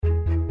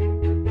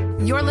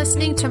You're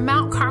listening to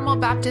Mount Carmel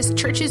Baptist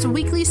Church's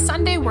weekly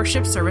Sunday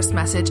worship service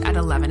message at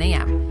 11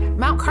 a.m.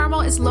 Mount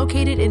Carmel is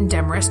located in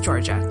Demarest,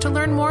 Georgia. To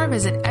learn more,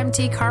 visit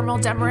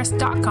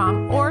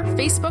mtcarmeldemarest.com or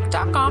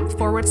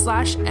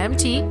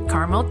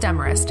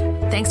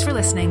facebook.com/mtcarmeldemarest. Thanks for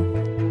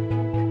listening.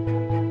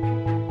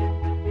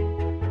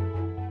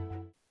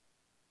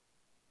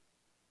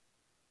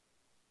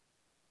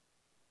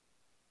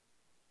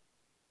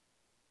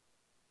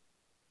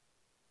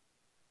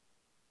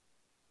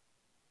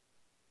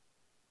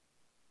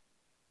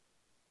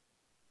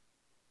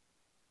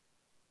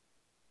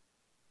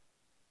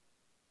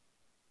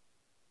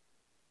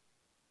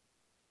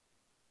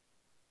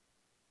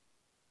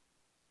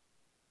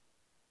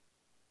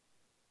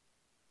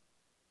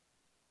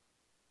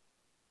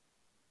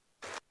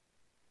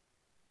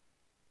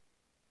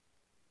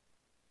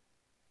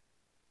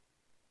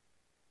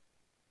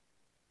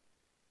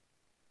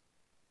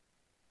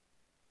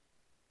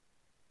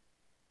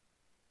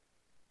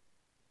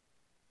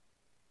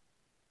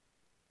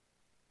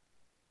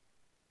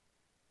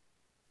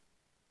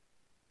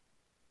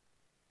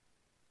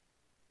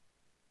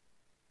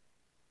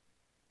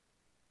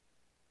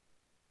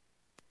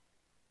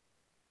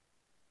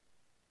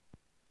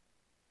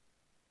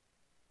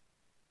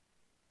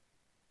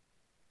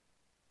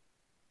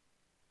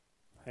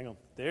 Hang on.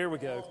 There we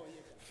go.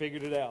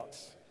 Figured it out.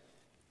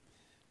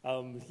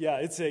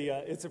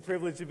 It's a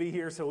privilege to be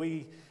here. So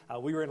we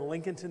were in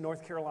Lincolnton,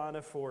 North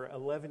Carolina for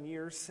 11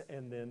 years,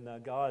 and then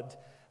God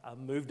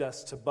moved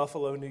us to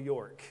Buffalo, New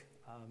York.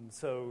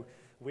 So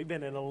we've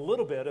been in a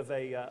little bit of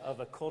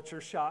a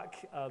culture shock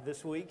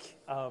this week.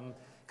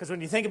 Because when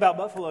you think about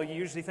Buffalo, you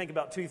usually think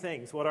about two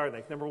things. What are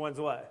they? Number one's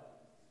what?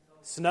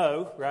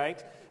 Snow,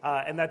 right?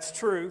 And that's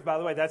true. By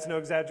the way, that's no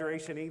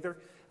exaggeration either.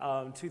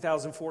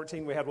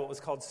 2014, we had what was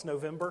called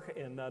Snowvember.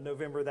 In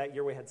November that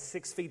year, we had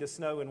 6 feet of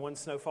snow and one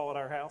snowfall at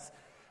our house.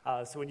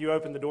 So when you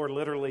opened the door,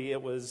 literally, it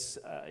was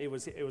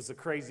the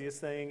craziest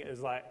thing. It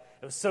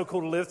was so cool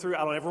to live through.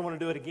 I don't ever want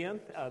to do it again.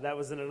 That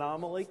was an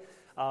anomaly.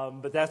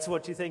 But that's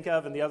what you think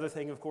of. And the other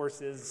thing, of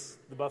course, is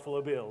the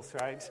Buffalo Bills,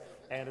 right?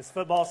 And it's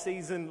football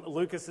season.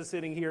 Lucas is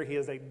sitting here. He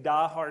is a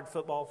diehard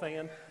football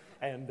fan.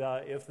 And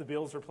if the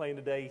Bills were playing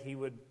today, he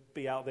would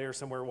be out there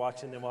somewhere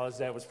watching them while his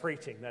dad was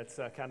preaching. That's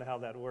kind of how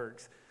that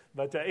works.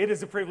 But it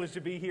is a privilege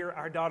to be here.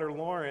 Our daughter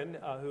Lauren,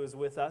 who is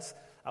with us,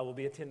 will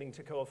be attending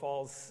Toccoa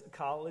Falls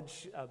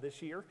College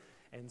this year.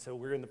 And so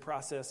we're in the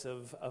process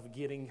of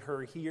getting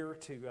her here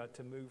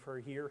to move her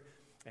here.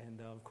 And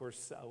of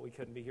course, we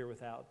couldn't be here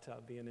without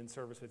being in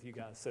service with you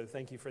guys. So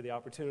thank you for the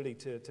opportunity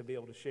to be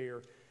able to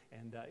share.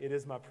 And it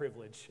is my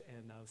privilege.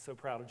 And I'm so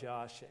proud of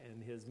Josh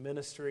and his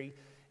ministry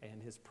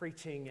and his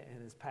preaching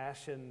and his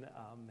passion.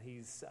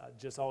 He's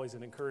just always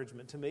an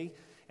encouragement to me.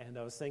 And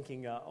I was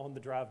thinking on the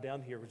drive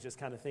down here, was just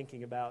kind of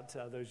thinking about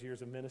those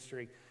years of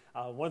ministry.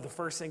 One of the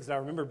first things that I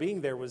remember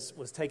being there was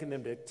taking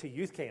them to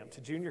youth camp,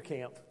 to junior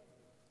camp.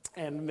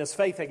 And Miss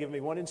Faith had given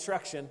me one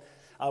instruction.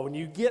 When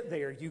you get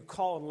there, you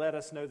call and let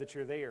us know that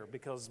you're there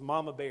because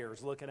Mama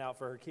Bear's looking out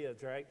for her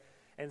kids, right?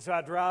 And so I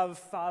drive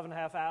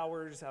 5.5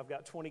 hours. I've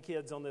got 20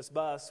 kids on this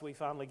bus. We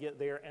finally get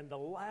there. And the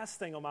last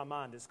thing on my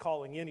mind is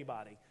calling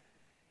anybody.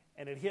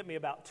 And it hit me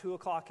about 2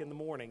 o'clock in the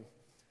morning.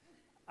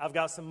 I've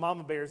got some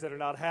mama bears that are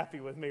not happy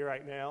with me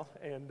right now,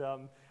 and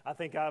I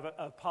think I've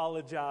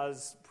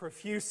apologized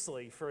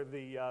profusely for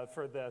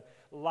the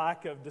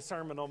lack of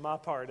discernment on my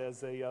part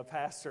as a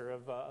pastor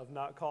of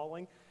not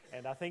calling,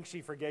 and I think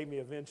she forgave me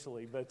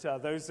eventually. But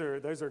those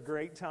are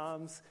great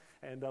times,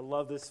 and I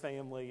love this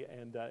family,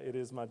 and it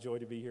is my joy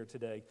to be here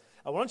today.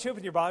 Why don't you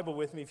open your Bible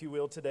with me, if you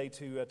will, today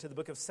to the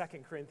book of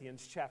 2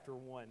 Corinthians chapter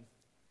 1.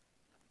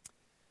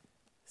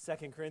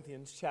 2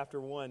 Corinthians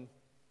chapter 1.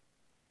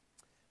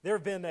 There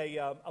have been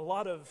a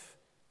lot of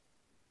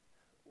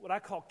what I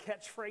call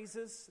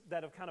catchphrases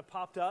that have kind of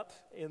popped up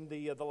in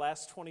the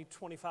last 20,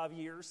 25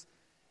 years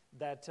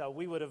that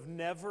we would have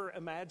never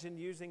imagined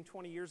using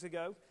 20 years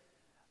ago.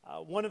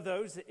 One of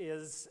those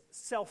is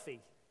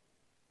selfie,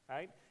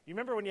 right? You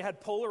remember when you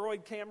had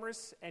Polaroid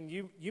cameras and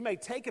you may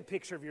take a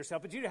picture of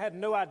yourself, but you had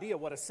no idea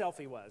what a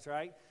selfie was,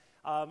 right?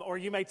 Or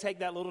you may take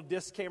that little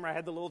disc camera. I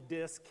had the little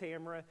disc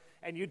camera,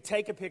 and you'd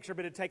take a picture,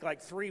 but it'd take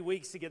like 3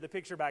 weeks to get the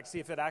picture back, see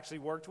if it actually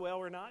worked well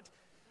or not.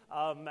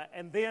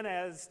 And then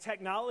as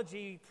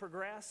technology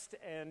progressed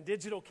and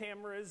digital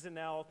cameras and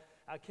now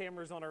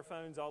cameras on our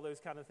phones, all those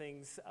kind of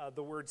things,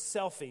 the word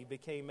selfie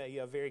became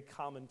a very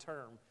common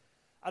term.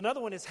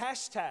 Another one is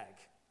hashtag,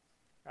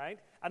 right?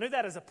 I knew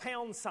that as a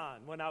pound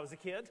sign when I was a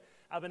kid.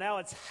 But now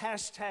it's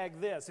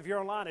hashtag this. If you're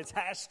online, it's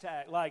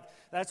hashtag. Like,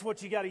 that's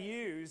what you got to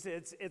use.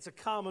 It's a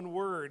common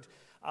word.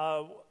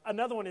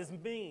 Another one is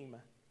meme,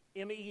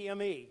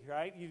 M-E-M-E,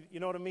 right? You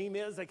know what a meme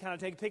is? They kind of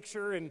take a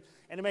picture, and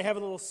it may have a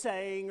little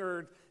saying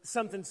or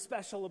something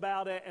special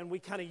about it, and we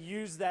kind of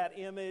use that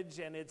image,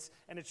 and it's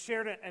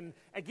shared. And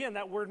again,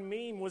 that word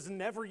meme was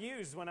never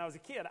used when I was a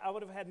kid. I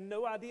would have had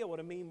no idea what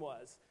a meme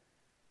was.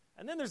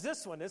 And then there's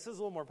this one. This is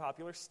a little more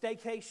popular,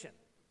 staycation.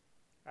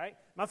 Right?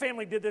 My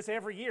family did this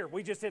every year.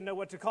 We just didn't know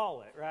what to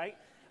call it, right?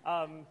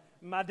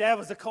 My dad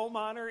was a coal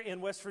miner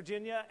in West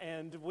Virginia,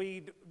 and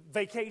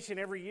vacation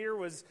every year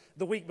was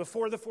the week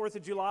before the 4th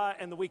of July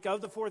and the week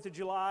of the 4th of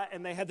July,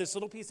 and they had this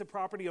little piece of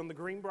property on the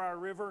Greenbrier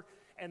River,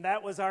 and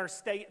that was our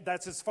state.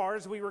 That's as far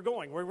as we were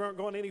going. We weren't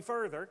going any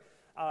further,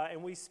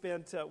 and we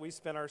spent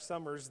our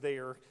summers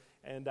there,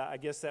 and I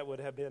guess that would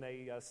have been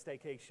a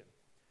staycation.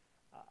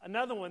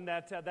 Another one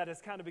that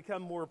has kind of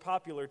become more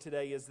popular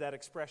today is that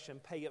expression,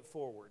 pay it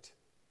forward.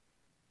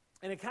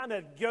 And it kind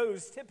of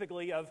goes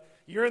typically of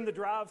you're in the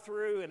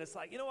drive-thru and it's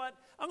like, you know what,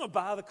 I'm going to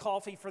buy the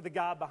coffee for the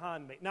guy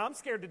behind me. Now, I'm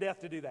scared to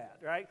death to do that,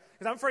 right?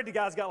 Because I'm afraid the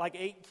guy's got like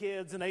 8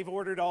 kids and they've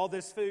ordered all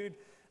this food.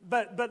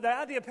 But the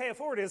idea of pay it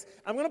forward is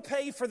I'm going to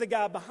pay for the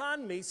guy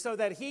behind me so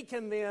that he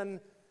can then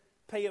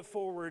pay it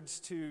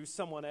forwards to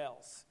someone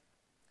else.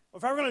 Well,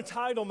 if I were going to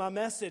title my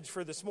message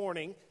for this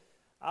morning,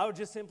 I would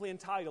just simply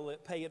entitle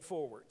it, Pay It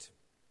Forward.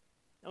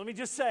 Now, let me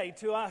just say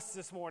to us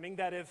this morning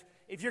that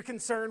if you're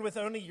concerned with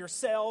only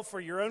yourself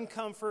or your own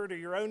comfort or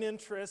your own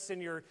interests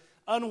and you're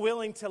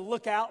unwilling to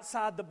look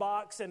outside the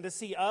box and to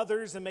see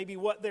others and maybe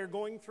what they're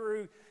going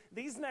through,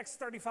 these next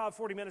 35,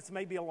 40 minutes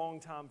may be a long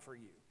time for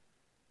you.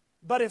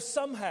 But if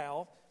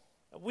somehow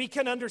we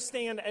can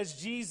understand, as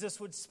Jesus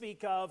would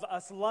speak of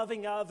us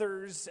loving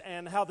others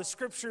and how the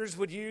scriptures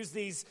would use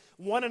these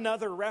one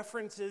another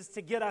references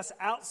to get us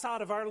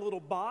outside of our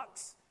little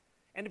box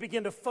and to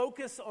begin to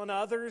focus on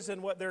others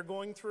and what they're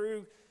going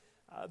through,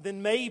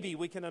 then maybe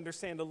we can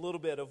understand a little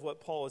bit of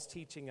what Paul is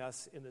teaching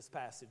us in this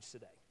passage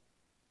today.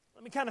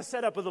 Let me kind of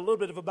set up with a little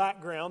bit of a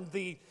background.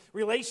 The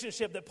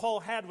relationship that Paul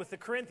had with the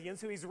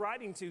Corinthians, who he's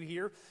writing to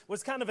here,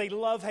 was kind of a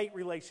love-hate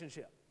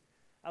relationship.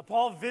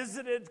 Paul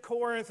visited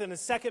Corinth in his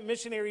second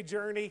missionary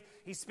journey.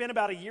 He spent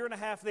about 1.5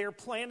 years there,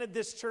 planted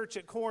this church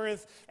at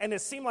Corinth, and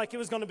it seemed like it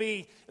was going to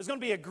be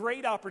a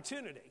great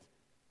opportunity.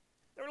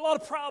 There were a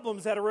lot of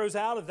problems that arose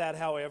out of that,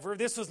 however.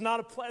 This was not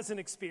a pleasant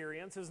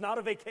experience. It was not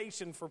a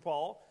vacation for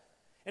Paul.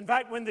 In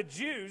fact, when the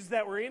Jews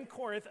that were in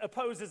Corinth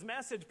opposed his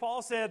message,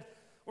 Paul said,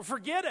 well,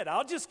 forget it.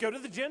 I'll just go to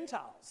the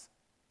Gentiles.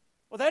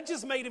 Well, that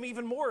just made him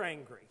even more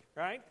angry,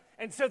 right?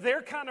 And so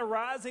they're kind of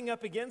rising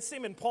up against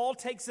him, and Paul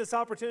takes this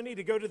opportunity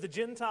to go to the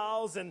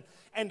Gentiles and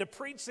to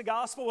preach the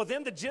gospel. Well,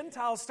 then the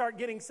Gentiles start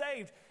getting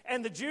saved,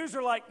 and the Jews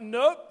are like,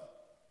 nope,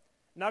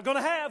 not going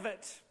to have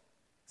it.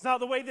 It's not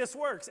the way this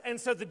works.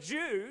 And so the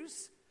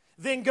Jews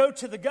then go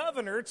to the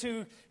governor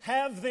to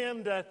have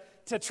them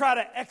to try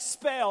to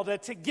expel,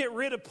 to get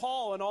rid of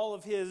Paul and all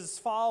of his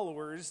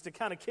followers, to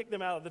kind of kick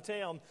them out of the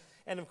town.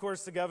 And of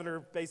course, the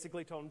governor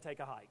basically told him to take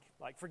a hike.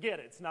 Like, forget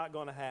it, it's not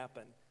going to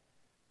happen.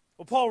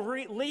 Well, Paul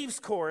leaves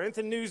Corinth,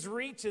 and news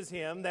reaches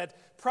him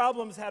that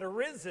problems had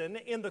arisen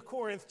in the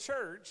Corinth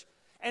church.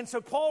 And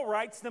so Paul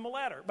writes them a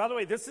letter. By the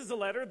way, this is a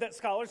letter that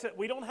scholars said,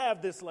 we don't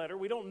have this letter.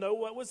 We don't know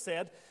what was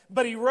said.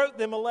 But he wrote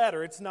them a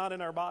letter. It's not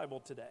in our Bible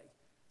today.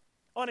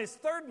 On his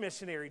third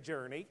missionary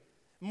journey,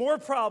 more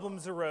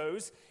problems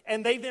arose.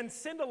 And they then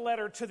send a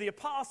letter to the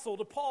apostle,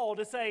 to Paul,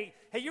 to say,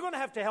 hey, you're going to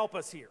have to help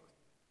us here.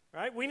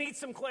 Right? We need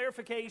some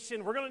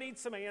clarification. We're going to need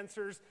some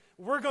answers.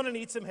 We're going to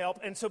need some help.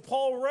 And so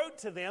Paul wrote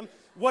to them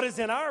what is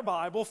in our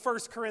Bible, 1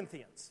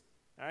 Corinthians.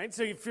 All right,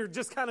 so if you're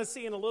just kind of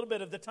seeing a little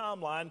bit of the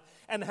timeline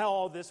and how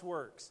all this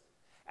works.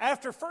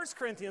 After 1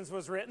 Corinthians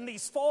was written,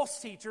 these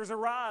false teachers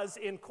arise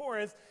in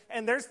Corinth,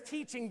 and they're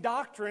teaching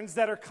doctrines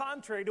that are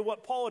contrary to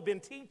what Paul had been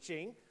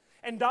teaching,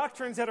 and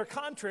doctrines that are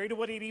contrary to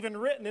what he'd even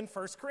written in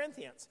 1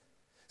 Corinthians.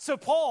 So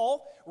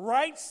Paul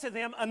writes to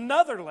them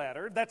another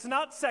letter that's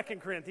not 2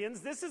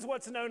 Corinthians. This is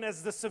what's known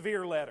as the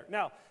severe letter.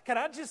 Now, can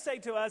I just say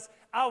to us,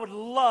 I would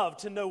love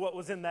to know what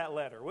was in that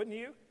letter, wouldn't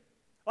you?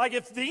 Like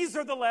if these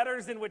are the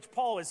letters in which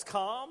Paul is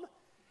calm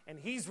and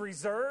he's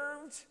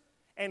reserved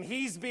and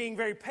he's being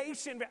very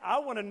patient, I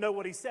want to know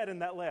what he said in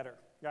that letter,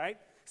 right?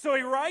 So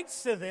he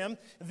writes to them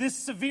this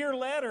severe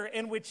letter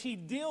in which he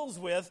deals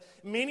with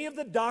many of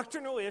the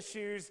doctrinal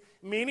issues,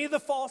 many of the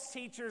false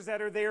teachers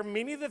that are there,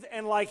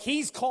 and like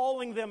he's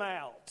calling them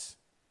out.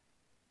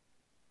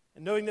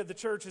 And knowing that the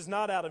church is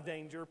not out of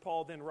danger,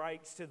 Paul then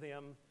writes to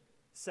them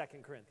 2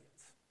 Corinthians.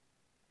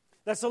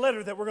 That's the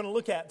letter that we're going to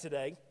look at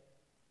today.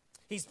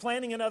 He's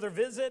planning another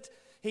visit.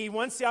 He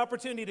wants the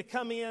opportunity to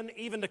come in,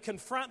 even to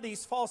confront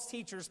these false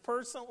teachers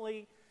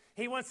personally.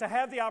 He wants to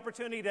have the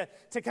opportunity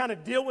to kind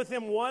of deal with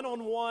them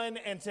one-on-one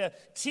and to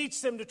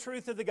teach them the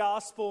truth of the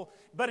gospel.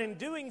 But in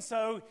doing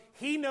so,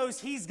 he knows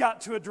he's got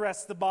to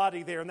address the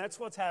body there, and that's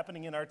what's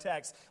happening in our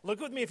text.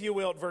 Look with me, if you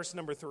will, at verse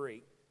number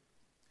 3.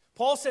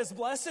 Paul says,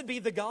 "Blessed be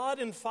the God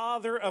and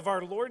Father of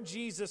our Lord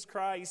Jesus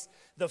Christ,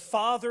 the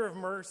Father of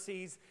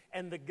mercies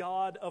and the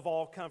God of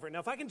all comfort." Now,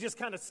 if I can just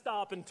kind of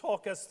stop and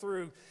talk us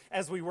through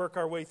as we work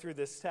our way through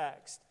this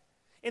text.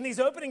 In these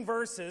opening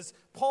verses,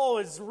 Paul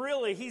is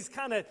really, he's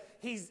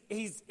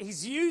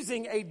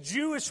using a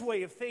Jewish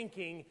way of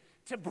thinking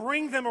to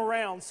bring them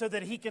around so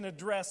that he can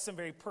address some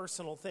very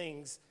personal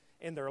things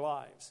in their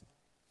lives.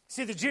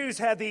 See, the Jews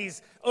had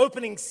these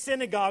opening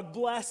synagogue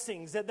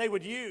blessings that they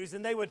would use,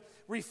 and they would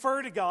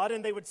refer to God,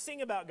 and they would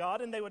sing about God,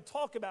 and they would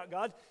talk about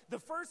God. The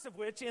first of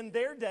which in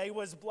their day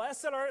was,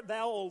 "Blessed art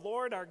thou, O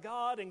Lord, our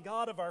God, and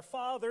God of our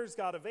fathers,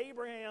 God of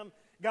Abraham,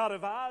 God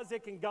of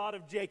Isaac, and God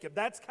of Jacob.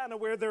 That's kind of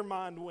where their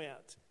mind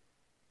went.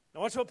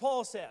 Now watch what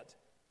Paul said.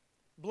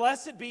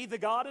 Blessed be the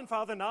God and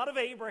Father, not of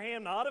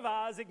Abraham, not of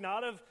Isaac,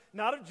 not of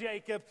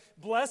Jacob.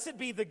 Blessed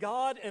be the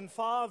God and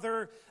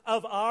Father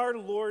of our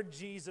Lord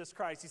Jesus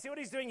Christ. You see what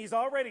he's doing? He's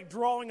already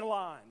drawing a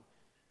line.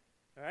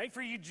 All right?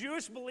 For you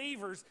Jewish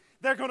believers,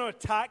 they're going to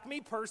attack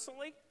me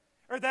personally,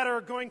 or that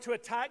are going to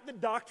attack the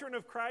doctrine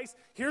of Christ.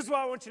 Here's what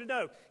I want you to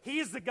know. He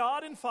is the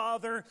God and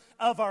Father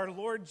of our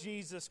Lord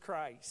Jesus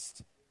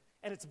Christ.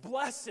 And it's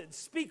blessed.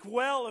 Speak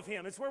well of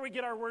him. It's where we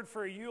get our word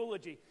for a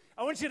eulogy.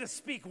 I want you to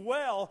speak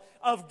well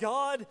of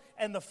God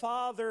and the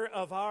Father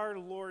of our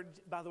Lord,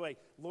 by the way,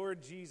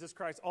 Lord Jesus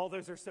Christ. All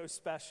those are so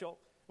special.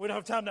 We don't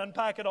have time to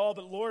unpack it all,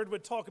 but Lord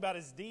would talk about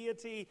his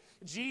deity,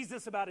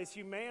 Jesus about his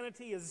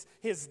humanity,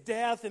 his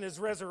death and his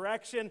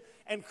resurrection,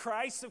 and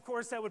Christ, of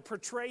course, that would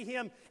portray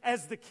him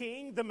as the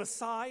King, the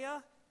Messiah.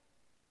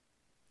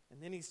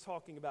 And then he's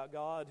talking about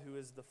God, who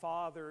is the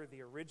Father,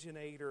 the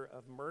originator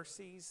of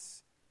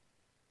mercies,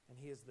 and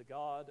he is the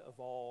God of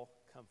all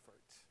comfort.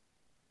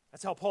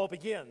 That's how Paul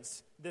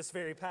begins this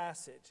very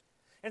passage.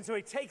 And so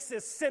he takes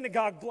this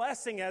synagogue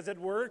blessing, as it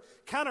were,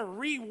 kind of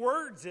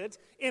rewords it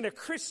in a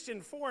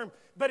Christian form.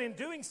 But in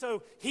doing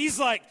so, he's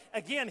like,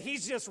 again,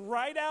 he's just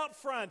right out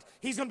front.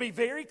 He's going to be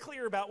very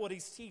clear about what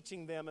he's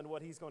teaching them and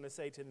what he's going to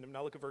say to them.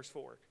 Now look at verse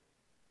 4.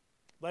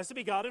 Blessed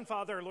be God and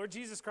Father, our Lord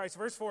Jesus Christ,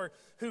 verse 4,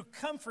 who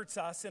comforts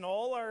us in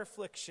all our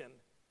affliction,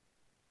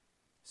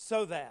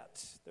 so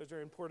that, those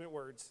are important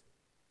words,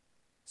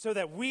 so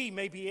that we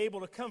may be able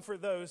to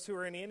comfort those who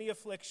are in any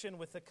affliction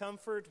with the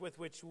comfort with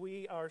which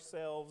we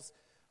ourselves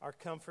are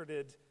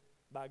comforted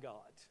by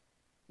God.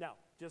 Now,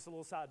 just a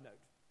little side note.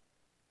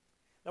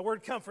 The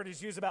word comfort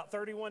is used about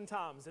 31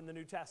 times in the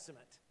New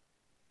Testament.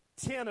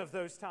 10 of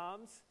those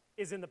times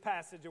is in the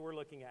passage that we're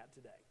looking at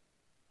today.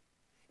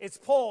 It's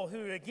Paul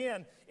who,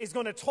 again, is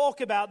going to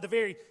talk about the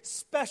very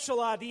special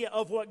idea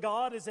of what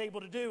God is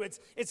able to do.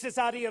 It's this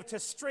idea of to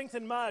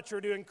strengthen much or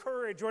to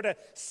encourage or to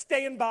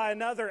stand by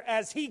another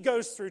as he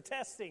goes through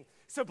testing.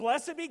 So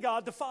blessed be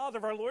God, the Father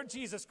of our Lord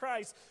Jesus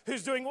Christ,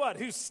 who's doing what?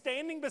 Who's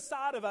standing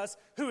beside of us,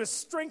 who is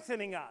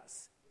strengthening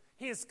us.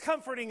 He is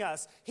comforting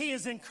us. He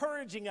is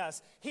encouraging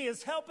us. He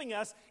is helping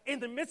us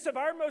in the midst of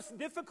our most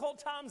difficult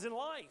times in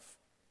life.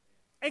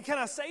 And can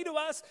I say to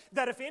us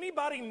that if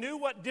anybody knew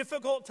what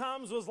difficult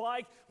times was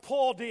like,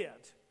 Paul did,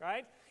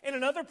 right? In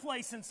another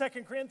place in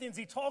 2 Corinthians,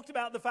 he talked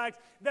about the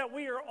fact that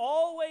we are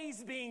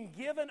always being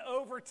given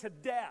over to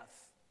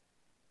death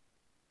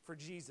for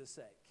Jesus'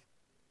 sake.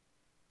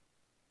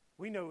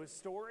 We know his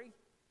story.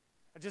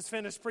 I just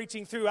finished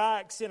preaching through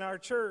Acts in our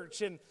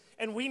church, and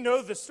we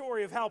know the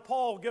story of how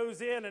Paul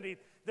goes in and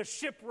the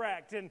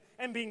shipwrecked and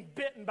being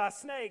bitten by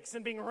snakes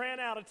and being ran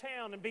out of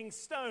town and being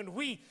stoned.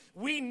 We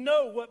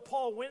know what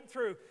Paul went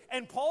through.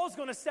 And Paul's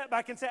going to step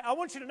back and say, I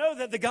want you to know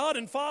that the God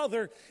and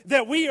Father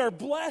that we are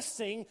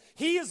blessing,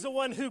 he is the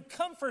one who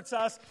comforts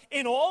us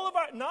in all of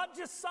our, not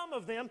just some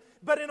of them,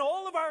 but in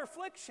all of our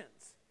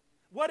afflictions.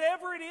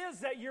 Whatever it is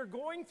that you're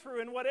going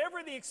through and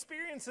whatever the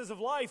experiences of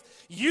life,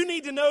 you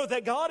need to know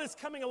that God is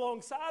coming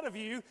alongside of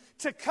you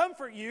to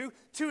comfort you,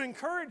 to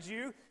encourage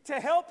you, to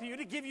help you,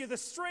 to give you the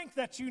strength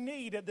that you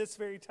need at this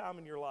very time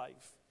in your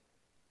life.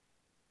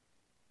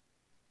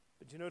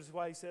 But you notice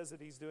why he says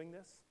that he's doing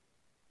this?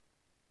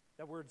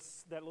 That word,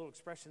 that little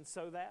expression,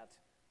 so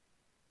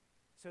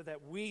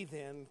that we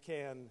then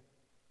can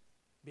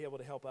be able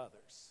to help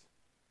others.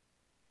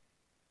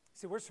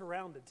 See, we're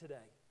surrounded today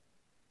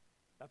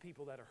by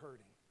people that are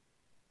hurting.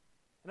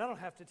 And I don't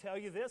have to tell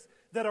you this,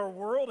 that our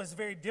world is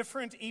very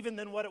different even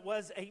than what it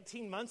was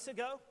 18 months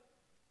ago.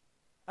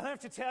 I don't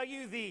have to tell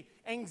you the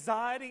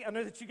anxiety. I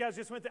know that you guys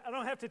just went there. I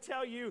don't have to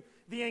tell you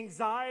the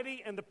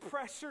anxiety and the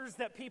pressures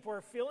that people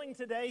are feeling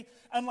today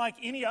unlike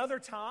any other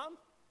time.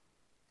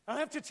 I don't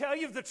have to tell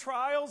you the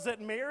trials that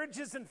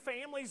marriages and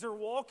families are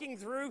walking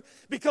through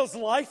because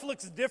life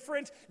looks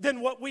different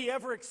than what we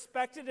ever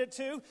expected it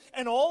to.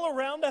 And all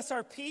around us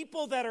are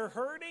people that are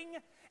hurting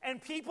and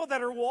people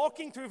that are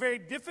walking through very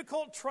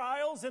difficult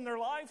trials in their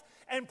life.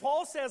 And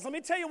Paul says, let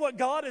me tell you what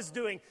God is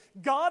doing.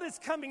 God is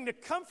coming to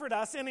comfort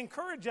us and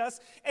encourage us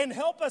and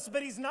help us,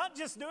 but he's not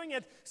just doing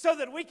it so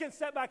that we can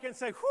step back and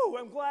say, whew,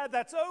 I'm glad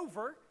that's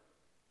over.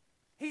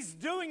 He's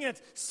doing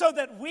it so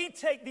that we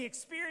take the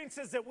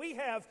experiences that we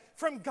have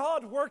from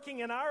God working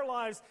in our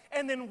lives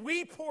and then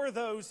we pour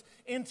those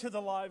into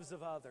the lives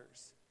of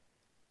others.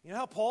 You know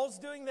how Paul's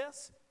doing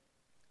this?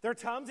 There are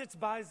times it's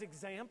by his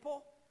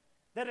example.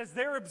 That as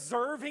they're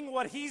observing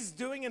what he's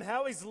doing and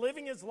how he's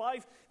living his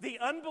life, the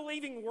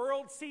unbelieving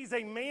world sees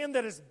a man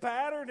that is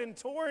battered and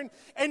torn,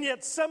 and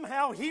yet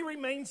somehow he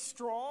remains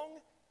strong.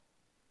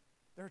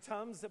 There are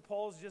times that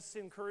Paul's just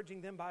encouraging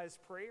them by his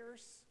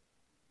prayers,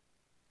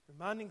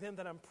 reminding them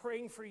that I'm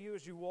praying for you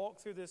as you walk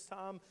through this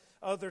time.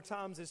 Other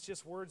times it's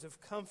just words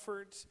of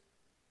comfort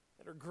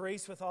that are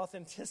graced with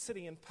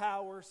authenticity and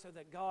power so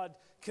that God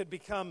could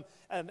become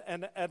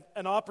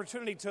an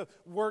opportunity to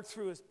work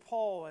through as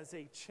Paul as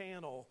a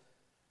channel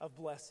of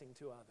blessing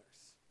to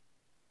others.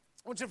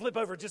 I want you to flip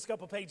over just a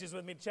couple pages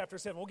with me to chapter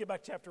 7. We'll get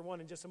back to chapter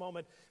 1 in just a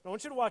moment. But I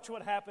want you to watch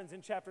what happens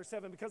in chapter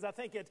 7 because I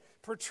think it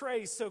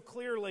portrays so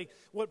clearly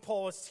what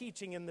Paul is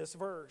teaching in this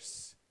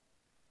verse.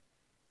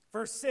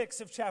 Verse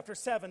 6 of chapter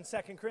 7,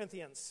 2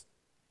 Corinthians.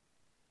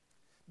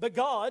 But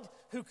God,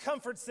 who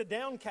comforts the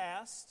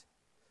downcast,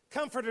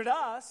 comforted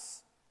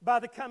us by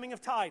the coming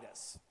of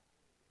Titus.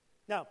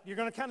 Now, you're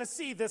going to kind of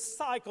see this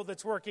cycle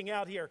that's working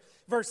out here.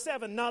 Verse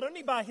 7, not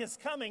only by his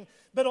coming,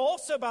 but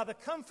also by the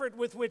comfort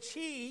with which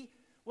he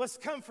was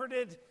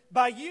comforted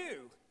by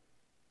you,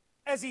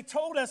 as he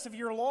told us of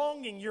your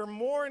longing, your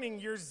mourning,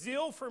 your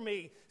zeal for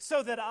me,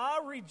 so that I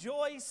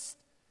rejoiced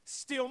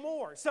still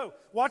more. So,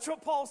 watch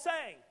what Paul's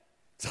saying.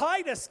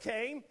 Titus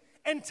came,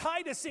 and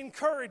Titus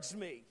encouraged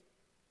me.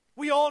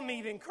 We all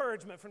need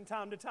encouragement from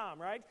time to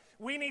time, right?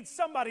 We need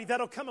somebody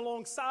that'll come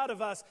alongside of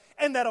us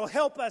and that'll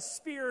help us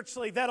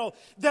spiritually, that'll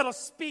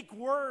speak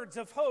words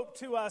of hope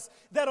to us,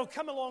 that'll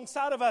come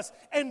alongside of us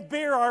and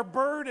bear our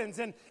burdens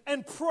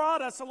and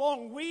prod us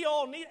along. We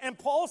all need, and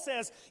Paul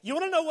says, you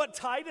want to know what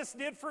Titus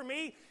did for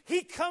me?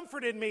 He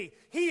comforted me.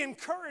 He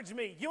encouraged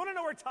me. You want to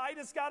know where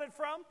Titus got it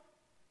from?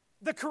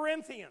 The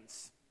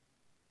Corinthians.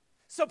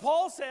 So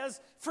Paul says,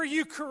 for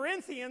you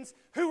Corinthians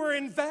who are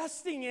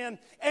investing in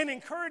and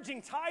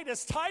encouraging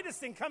Titus, Titus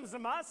then comes to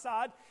my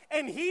side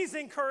and he's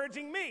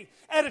encouraging me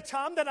at a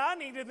time that I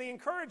needed the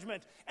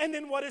encouragement. And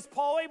then what is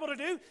Paul able to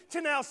do? To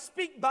now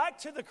speak back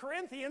to the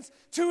Corinthians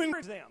to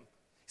encourage them.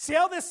 See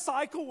how this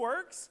cycle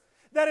works?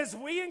 That as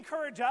we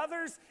encourage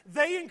others,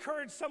 they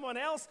encourage someone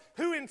else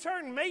who in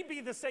turn may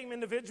be the same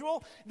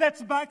individual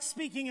that's back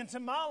speaking into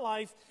my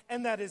life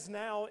and that is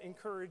now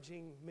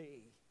encouraging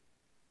me.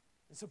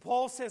 And so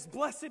Paul says,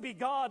 blessed be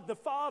God, the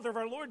Father of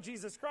our Lord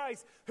Jesus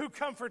Christ, who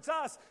comforts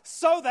us,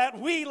 so that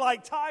we,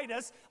 like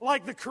Titus,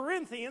 like the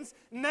Corinthians,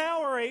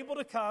 now are able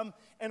to come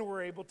and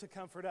we're able to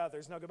comfort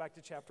others. Now go back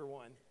to chapter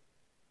 1,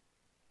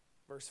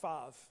 verse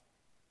 5.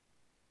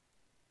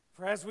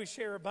 For as we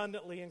share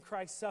abundantly in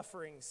Christ's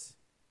sufferings,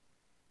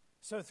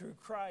 so through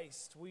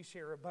Christ we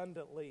share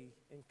abundantly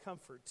in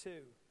comfort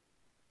too.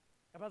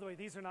 Now, by the way,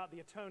 these are not the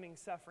atoning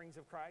sufferings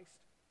of Christ.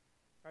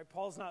 Right,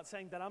 Paul's not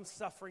saying that I'm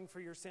suffering for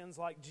your sins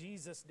like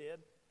Jesus did.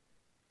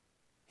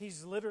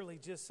 He's literally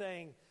just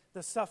saying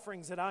the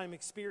sufferings that I'm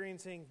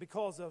experiencing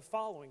because of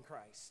following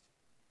Christ.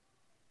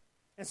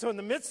 And so in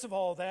the midst of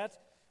all that,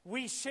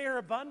 we share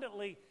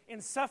abundantly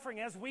in suffering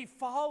as we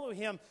follow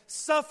him.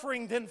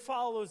 Suffering then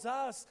follows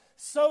us.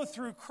 So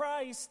through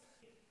Christ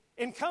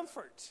in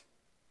comfort.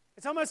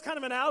 It's almost kind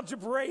of an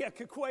algebraic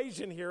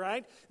equation here,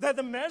 right? That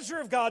the measure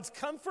of God's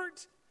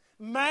comfort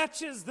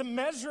matches the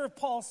measure of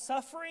Paul's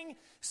suffering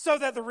so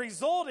that the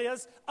result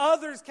is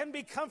others can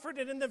be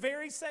comforted in the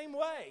very same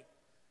way.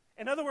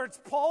 In other words,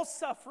 Paul's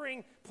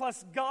suffering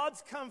plus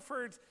God's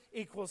comfort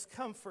equals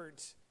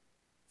comfort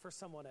for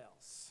someone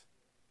else.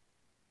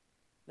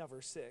 Now,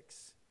 verse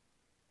 6.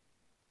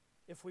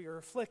 If we are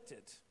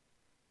afflicted,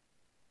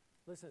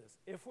 listen to this.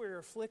 If we are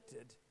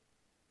afflicted,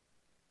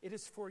 it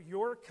is for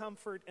your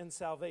comfort and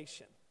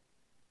salvation.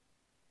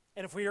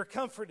 And if we are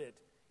comforted,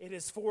 it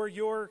is for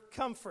your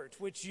comfort,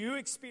 which you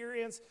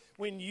experience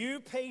when you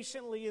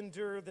patiently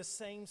endure the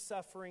same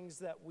sufferings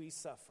that we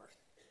suffer.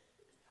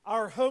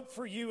 Our hope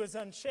for you is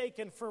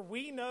unshaken, for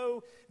we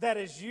know that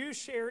as you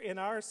share in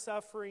our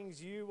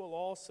sufferings, you will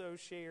also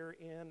share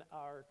in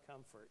our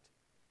comfort.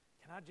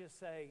 Can I just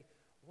say,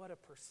 what a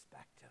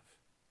perspective.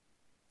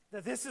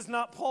 That this is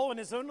not Paul in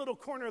his own little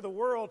corner of the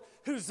world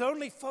who's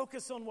only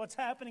focused on what's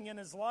happening in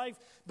his life,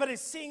 but is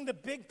seeing the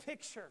big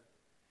picture.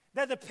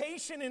 That the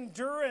patient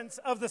endurance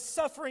of the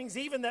sufferings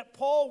even that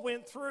Paul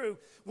went through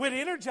would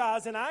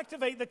energize and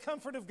activate the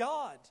comfort of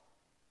God.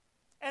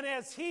 And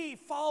as he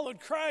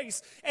followed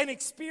Christ and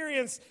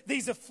experienced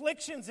these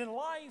afflictions in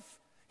life,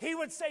 he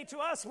would say to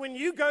us, when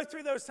you go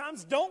through those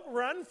times, don't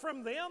run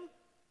from them.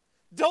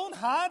 Don't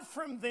hide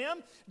from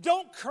them.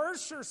 Don't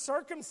curse your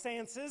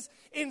circumstances.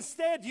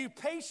 Instead, you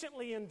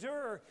patiently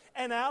endure,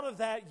 and out of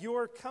that,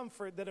 your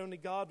comfort that only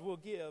God will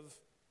give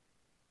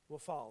will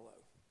follow.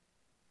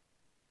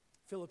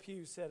 Philip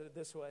Hughes said it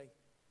this way.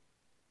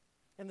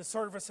 In the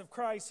service of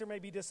Christ, there may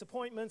be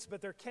disappointments,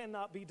 but there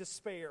cannot be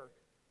despair.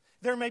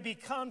 There may be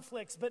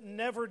conflicts, but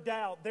never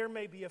doubt. There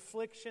may be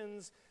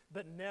afflictions,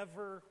 but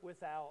never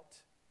without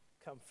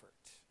comfort.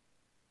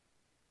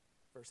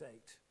 Verse 8.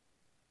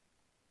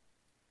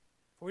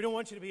 For we don't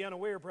want you to be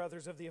unaware,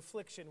 brothers, of the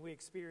affliction we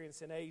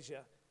experienced in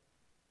Asia.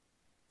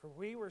 For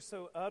we were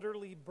so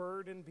utterly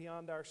burdened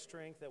beyond our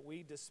strength that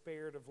we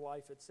despaired of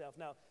life itself.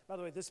 Now, by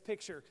the way, this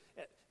picture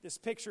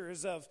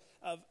is of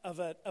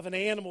an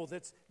animal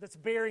that's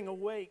bearing a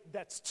weight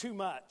that's too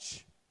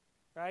much,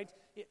 right?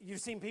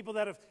 You've seen people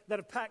that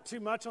have packed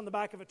too much on the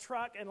back of a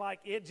truck, and like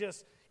it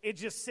just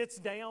sits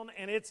down,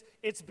 and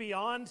it's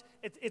beyond.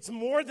 It's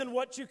more than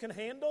what you can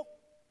handle.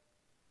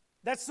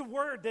 That's the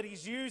word that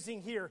he's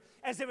using here,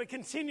 as it would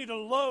continue to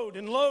load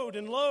and load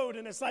and load,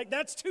 and it's like,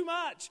 that's too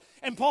much.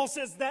 And Paul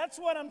says, that's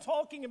what I'm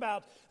talking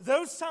about.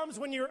 Those times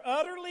when you're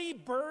utterly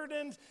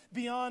burdened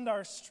beyond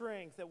our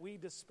strength, that we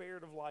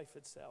despaired of life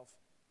itself.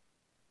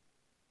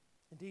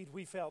 Indeed,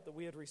 we felt that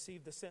we had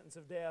received the sentence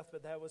of death,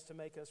 but that was to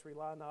make us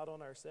rely not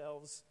on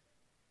ourselves,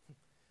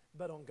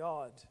 but on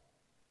God,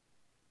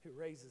 who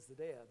raises the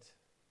dead.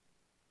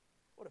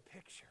 What a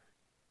picture.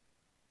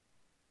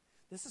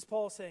 This is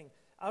Paul saying,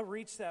 I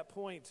reached that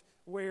point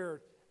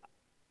where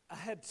I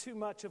had too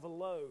much of a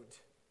load.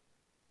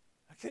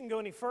 I couldn't go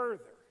any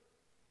further.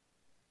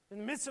 In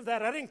the midst of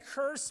that, I didn't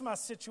curse my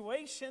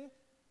situation.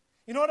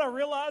 You know what I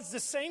realized? The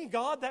same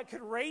God that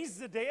could raise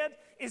the dead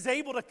is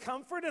able to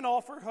comfort and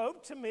offer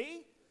hope to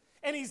me.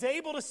 And He's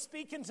able to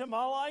speak into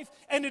my life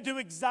and to do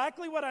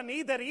exactly what I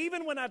need. That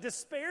even when I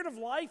despaired of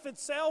life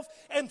itself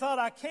and thought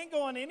I can't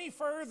go on any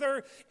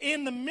further,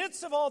 in the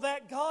midst of all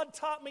that, God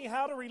taught me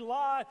how to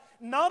rely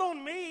not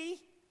on me.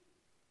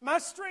 My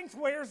strength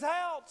wears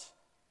out.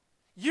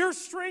 Your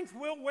strength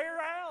will wear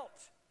out.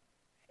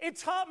 It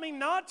taught me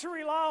not to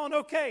rely on,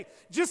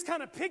 just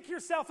kind of pick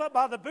yourself up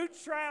by the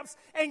bootstraps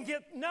and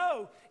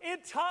no.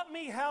 It taught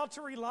me how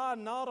to rely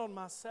not on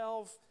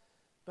myself,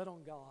 but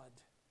on God.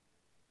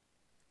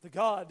 The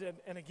God,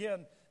 and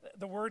again,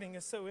 the wording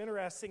is so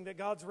interesting that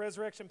God's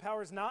resurrection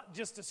power is not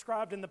just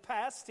described in the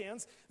past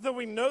tense, though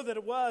we know that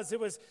it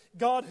was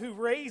God who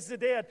raised the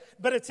dead,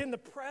 but it's in the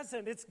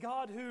present. It's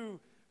God who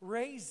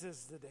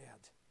raises the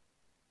dead.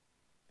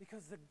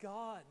 Because the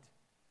God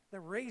that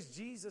raised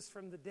Jesus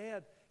from the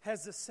dead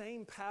has the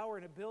same power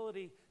and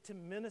ability to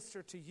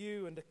minister to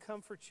you and to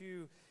comfort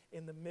you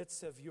in the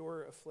midst of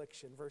your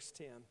affliction. Verse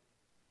 10.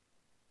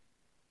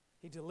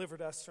 He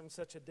delivered us from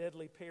such a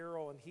deadly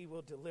peril, and He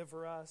will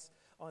deliver us.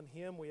 On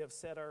Him we have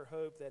set our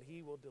hope that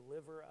He will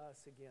deliver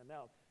us again.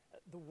 Now,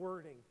 the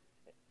wording,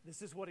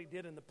 this is what He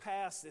did in the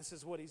past. This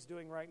is what He's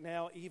doing right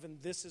now. Even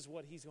this is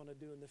what He's going to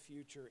do in the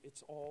future.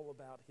 It's all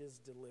about His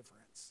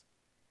deliverance.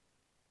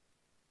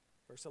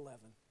 Verse 11.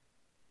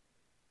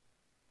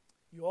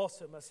 You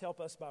also must help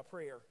us by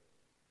prayer,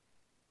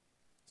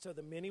 so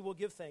that many will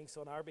give thanks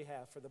on our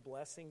behalf for the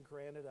blessing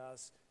granted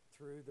us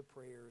through the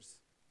prayers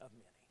of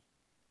many.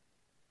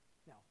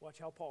 Now, watch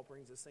how Paul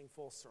brings this thing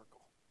full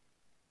circle.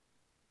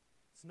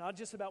 It's not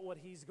just about what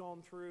he's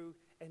gone through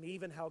and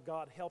even how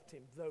God helped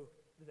him, though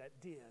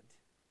that did.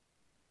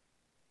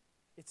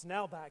 It's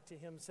now back to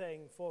him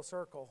saying, full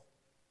circle,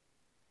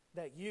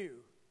 that you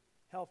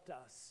helped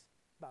us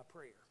by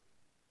prayer.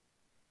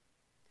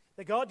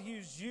 That God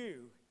used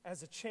you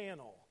as a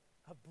channel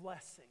of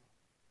blessing.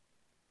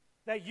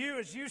 That you,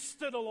 as you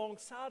stood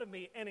alongside of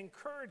me and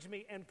encouraged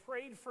me and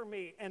prayed for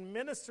me and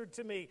ministered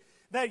to me,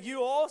 that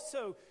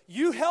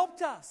you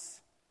helped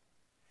us.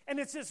 And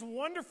it's this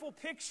wonderful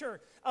picture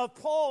of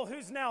Paul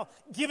who's now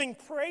giving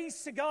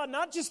praise to God,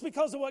 not just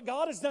because of what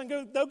God has done,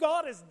 though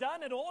God has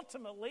done it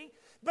ultimately,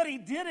 but He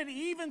did it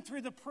even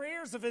through the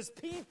prayers of His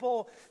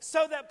people,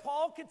 so that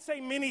Paul could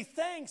say many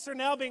thanks are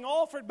now being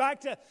offered,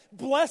 back to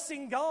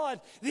blessing God.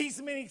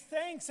 These many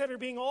thanks that are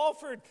being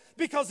offered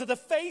because of the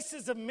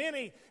faces of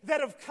many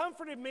that have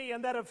comforted me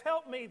and that have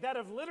helped me, that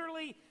have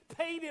literally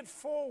paid it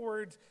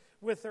forward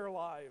with their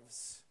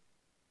lives.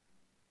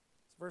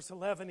 Verse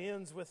 11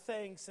 ends with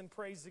thanks and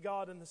praise to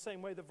God in the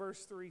same way that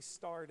verse 3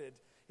 started.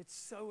 It's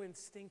so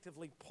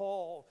instinctively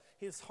Paul,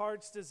 his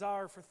heart's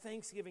desire for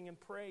thanksgiving and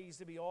praise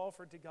to be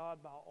offered to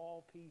God by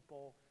all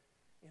people,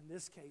 in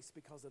this case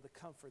because of the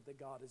comfort that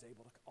God is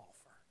able to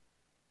offer.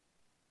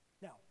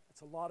 Now,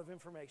 that's a lot of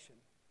information.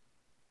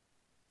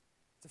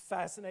 It's a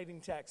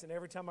fascinating text, and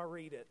every time I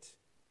read it,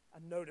 I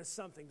notice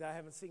something that I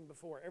haven't seen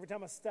before. Every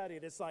time I study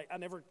it, it's like I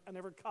never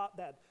caught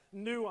that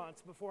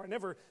nuance before. I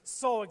never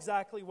saw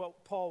exactly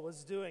what Paul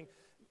was doing.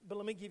 But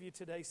let me give you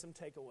today some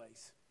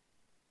takeaways.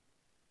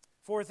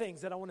 4 things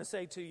that I want to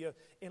say to you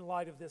in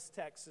light of this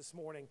text this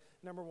morning.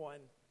 Number 1,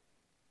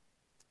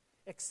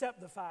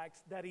 accept the fact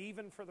that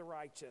even for the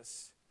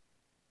righteous,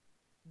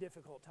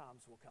 difficult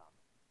times will come.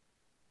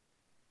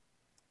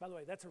 By the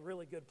way, that's a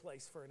really good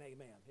place for an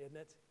amen, isn't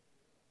it?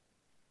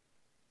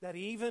 That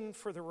even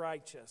for the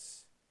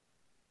righteous,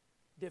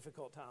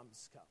 difficult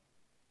times come.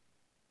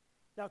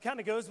 Now, it kind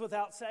of goes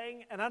without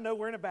saying, and I know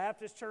we're in a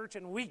Baptist church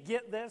and we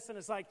get this, and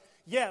it's like,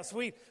 yes,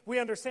 we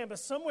understand, but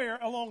somewhere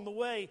along the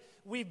way,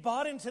 we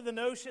bought into the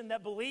notion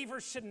that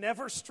believers should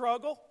never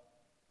struggle,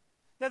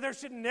 that there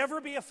should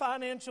never be a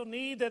financial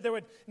need, that there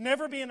would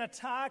never be an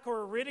attack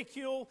or a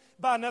ridicule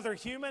by another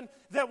human,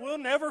 that we'll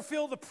never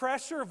feel the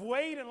pressure of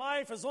weight in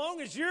life as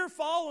long as you're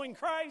following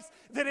Christ,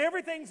 that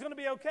everything's going to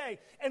be okay.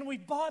 And we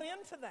bought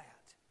into that.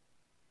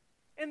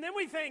 And then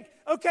we think,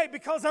 okay,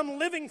 because I'm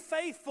living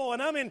faithful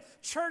and I'm in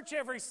church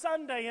every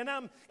Sunday and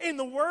I'm in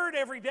the Word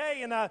every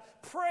day and I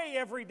pray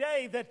every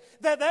day,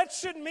 that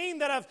should mean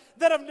that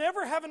I've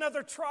never have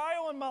another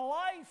trial in my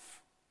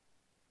life.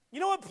 You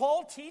know what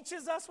Paul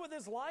teaches us with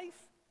his life?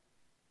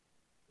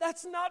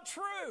 That's not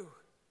true.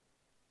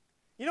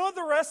 You know what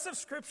the rest of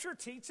Scripture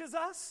teaches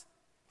us?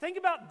 Think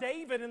about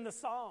David in the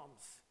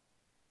Psalms.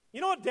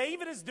 You know what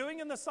David is doing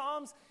in the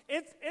Psalms?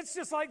 It's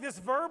just like this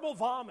verbal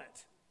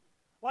vomit.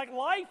 Like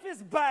life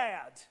is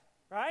bad,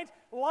 right?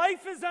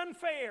 Life is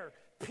unfair.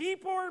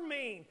 People are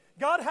mean.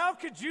 God, how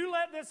could you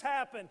let this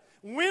happen?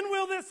 When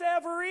will this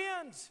ever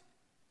end?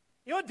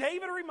 You know what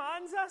David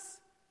reminds us?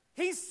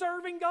 He's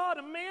serving God,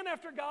 a man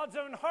after God's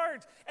own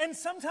heart. And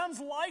sometimes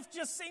life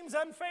just seems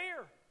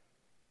unfair.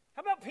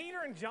 How about Peter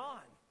and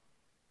John?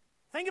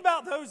 Think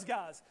about those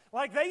guys.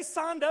 Like, they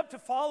signed up to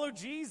follow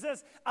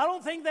Jesus. I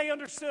don't think they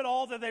understood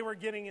all that they were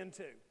getting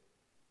into.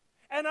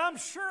 And I'm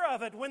sure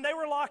of it when they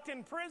were locked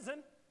in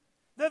prison,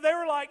 that they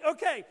were like,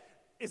 okay,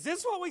 is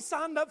this what we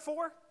signed up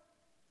for?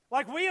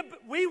 Like,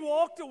 we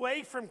walked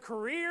away from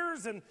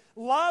careers and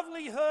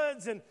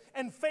livelihoods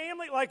and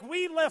family. Like,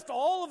 we left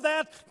all of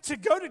that to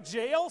go to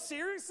jail?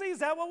 Seriously? Is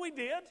that what we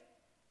did?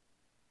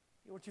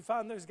 You know what you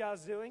find those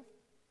guys doing?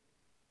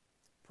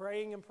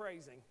 Praying and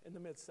praising in the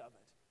midst of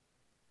it.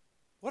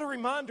 What a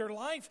reminder.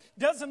 Life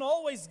doesn't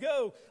always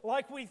go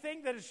like we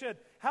think that it should.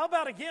 How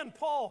about, again,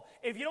 Paul?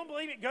 If you don't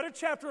believe it, go to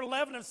chapter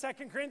 11 of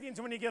 2 Corinthians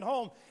when you get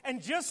home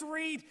and just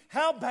read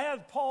how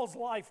bad Paul's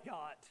life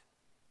got.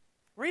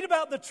 Read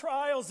about the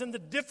trials and the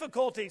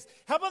difficulties.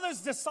 How about those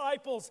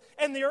disciples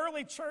and the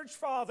early church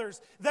fathers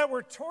that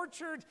were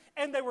tortured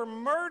and they were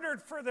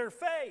murdered for their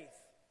faith?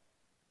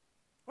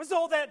 What does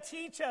all that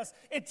teach us?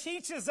 It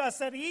teaches us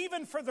that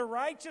even for the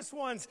righteous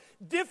ones,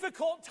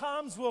 difficult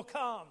times will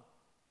come.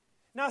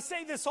 Now, I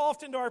say this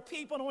often to our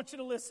people, and I want you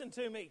to listen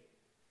to me.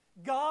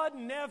 God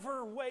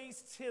never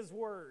wastes His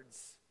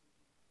words.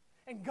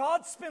 And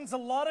God spends a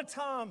lot of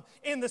time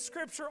in the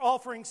Scripture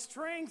offering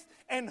strength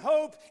and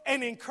hope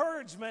and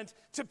encouragement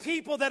to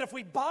people that if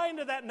we buy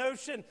into that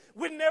notion,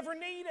 would never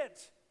need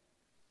it.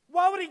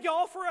 Why would He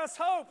offer us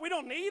hope? We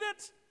don't need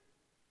it.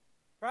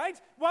 Right?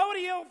 Why would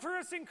He offer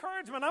us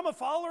encouragement? I'm a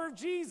follower of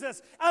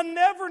Jesus. I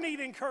never need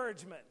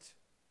encouragement.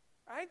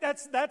 Right?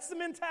 That's the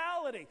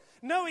mentality.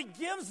 No, He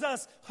gives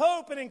us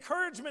hope and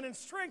encouragement and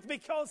strength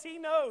because He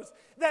knows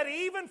that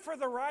even for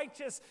the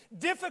righteous,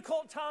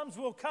 difficult times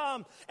will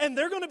come and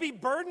they're going to be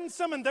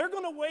burdensome and they're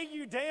going to weigh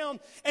you down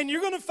and you're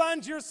going to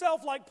find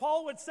yourself, like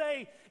Paul would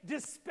say,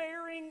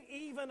 despairing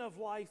even of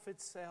life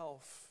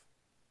itself.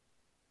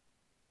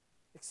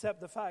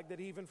 Accept the fact that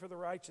even for the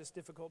righteous,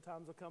 difficult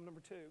times will come.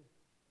 Number 2,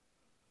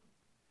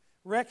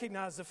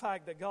 recognize the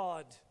fact that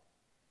God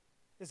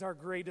is our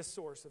greatest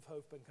source of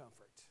hope and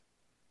comfort.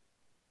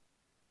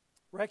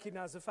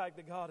 Recognize the fact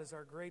that God is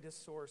our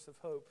greatest source of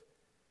hope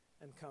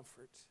and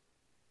comfort.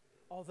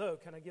 Although,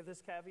 can I give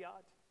this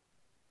caveat?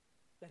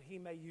 That He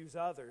may use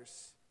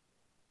others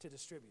to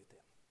distribute them.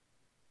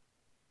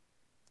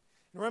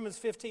 In Romans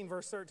 15,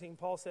 verse 13,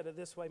 Paul said it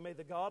this way, "May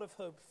the God of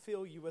hope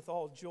fill you with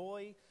all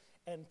joy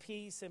and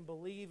peace in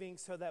believing,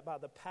 so that by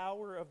the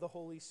power of the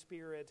Holy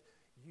Spirit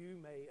you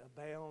may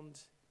abound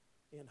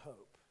in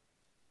hope."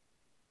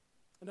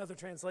 Another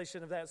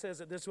translation of that says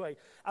it this way,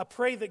 "I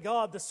pray that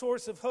God, the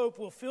source of hope,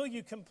 will fill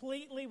you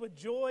completely with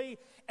joy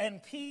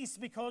and peace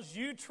because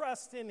you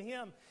trust in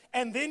Him.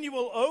 And then you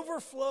will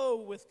overflow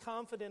with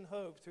confident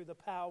hope through the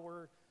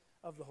power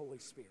of the Holy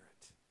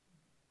Spirit."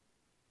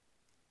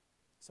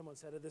 Someone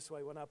said it this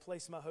way, "When I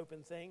place my hope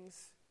in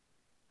things,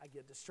 I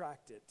get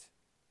distracted.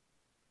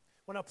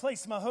 When I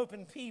place my hope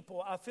in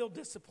people, I feel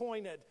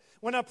disappointed.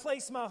 When I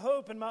place my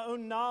hope in my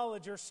own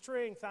knowledge or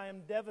strength, I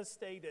am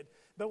devastated.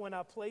 But when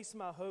I place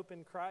my hope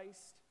in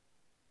Christ,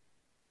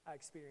 I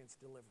experience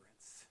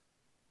deliverance."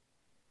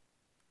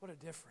 What a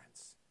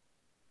difference.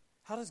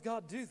 How does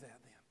God do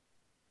that then?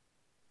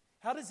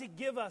 How does He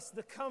give us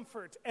the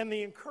comfort and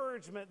the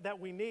encouragement that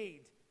we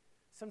need?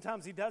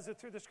 Sometimes He does it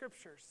through the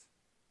Scriptures.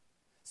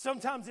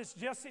 Sometimes it's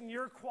just in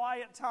your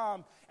quiet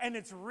time and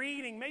it's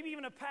reading, maybe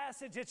even a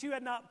passage that you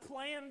had not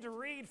planned to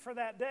read for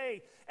that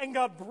day. And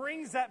God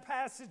brings that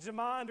passage to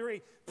mind, or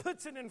He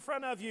puts it in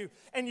front of you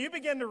and you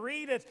begin to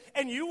read it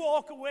and you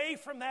walk away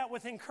from that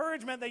with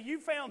encouragement that you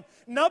found,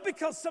 not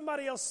because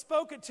somebody else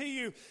spoke it to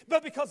you,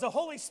 but because the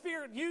Holy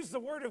Spirit used the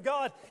Word of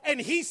God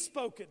and He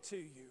spoke it to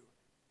you.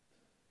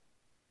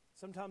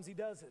 Sometimes He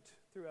does it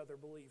through other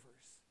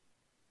believers.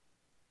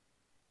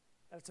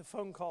 That's a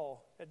phone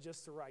call at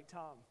just the right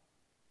time.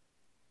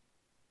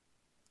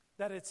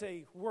 That it's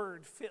a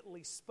word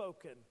fitly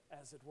spoken,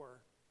 as it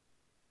were.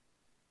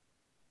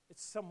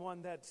 It's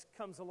someone that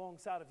comes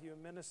alongside of you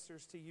and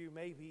ministers to you,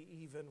 maybe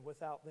even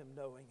without them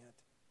knowing it.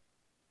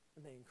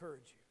 And they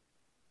encourage you.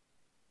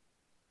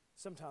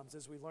 Sometimes,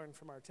 as we learn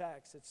from our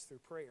text, it's through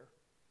prayer.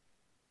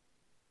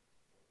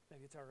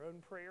 Maybe it's our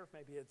own prayer.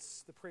 Maybe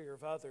it's the prayer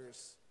of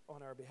others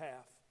on our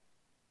behalf.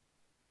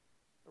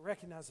 But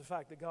recognize the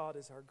fact that God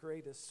is our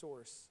greatest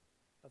source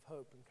of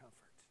hope and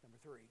comfort. Number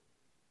 3.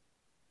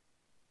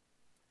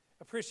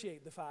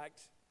 Appreciate the fact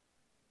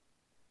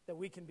that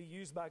we can be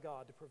used by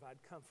God to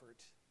provide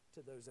comfort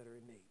to those that are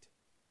in need.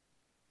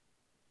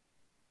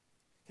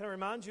 Can I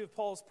remind you of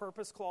Paul's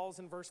purpose clause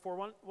in verse 4?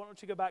 Why don't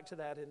you go back to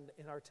that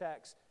in our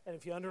text? And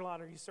if you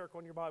underline or you circle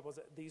in your Bibles,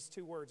 these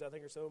 2 words I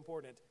think are so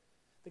important.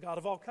 The God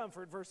of all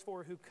comfort, verse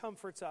 4, who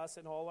comforts us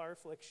in all our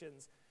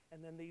afflictions.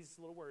 And then these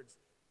little words,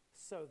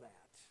 so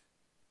that,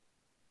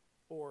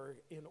 or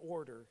in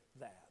order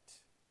that.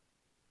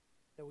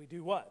 That we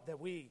do what? That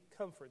we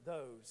comfort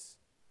those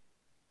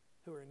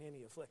who are in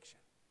any affliction.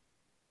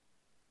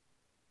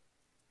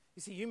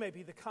 You see, you may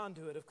be the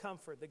conduit of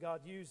comfort that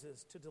God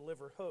uses to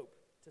deliver hope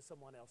to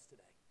someone else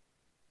today.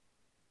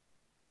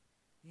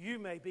 you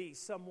may be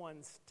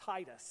someone's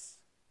Titus.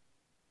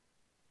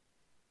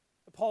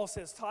 Paul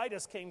says,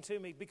 Titus came to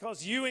me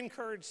because you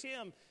encouraged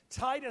him.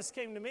 Titus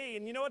came to me,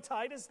 and you know what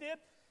Titus did?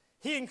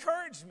 He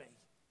encouraged me.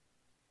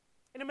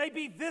 And it may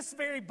be this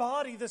very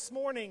body this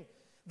morning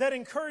that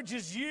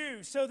encourages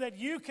you so that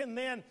you can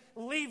then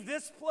leave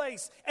this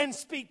place and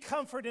speak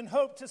comfort and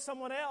hope to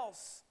someone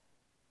else.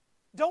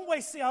 Don't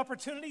waste the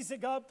opportunities that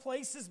God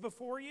places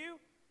before you.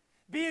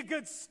 Be a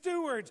good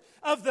steward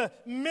of the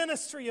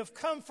ministry of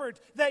comfort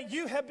that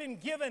you have been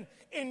given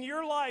in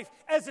your life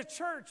as a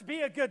church. Be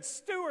a good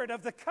steward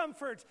of the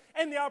comfort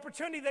and the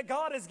opportunity that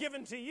God has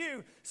given to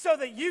you so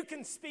that you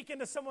can speak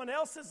into someone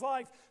else's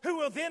life who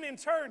will then in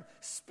turn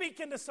speak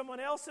into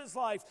someone else's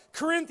life.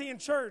 Corinthian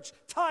church,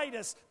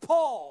 Titus,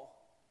 Paul.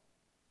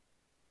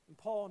 And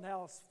Paul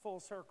now is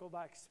full circle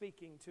back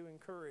speaking to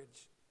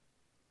encourage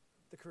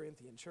the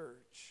Corinthian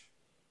church.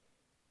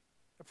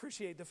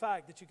 Appreciate the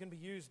fact that you can be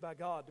used by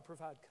God to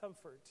provide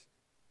comfort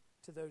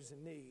to those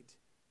in need.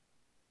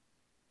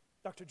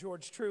 Dr.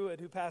 George Truett,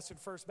 who pastored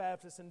First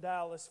Baptist in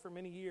Dallas for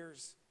many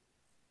years,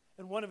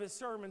 in one of his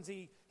sermons,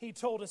 he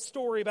told a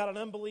story about an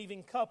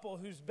unbelieving couple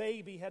whose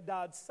baby had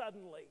died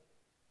suddenly.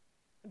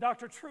 And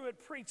Dr.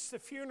 Truett preached the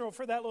funeral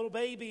for that little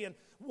baby and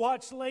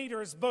watched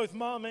later as both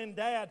mom and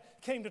dad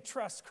came to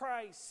trust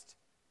Christ.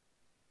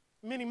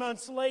 Many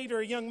months later,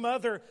 a young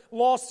mother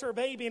lost her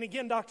baby, and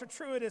again, Dr.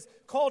 Truett is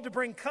called to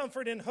bring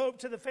comfort and hope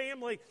to the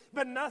family,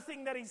 but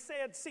nothing that he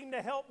said seemed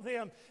to help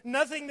them.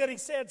 Nothing that he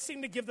said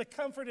seemed to give the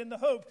comfort and the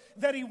hope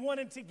that he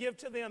wanted to give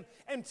to them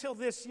until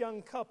this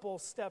young couple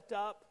stepped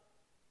up,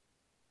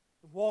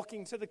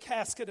 walking to the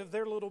casket of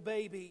their little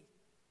baby,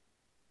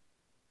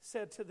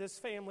 said to this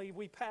family,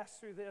 we passed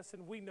through this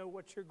and we know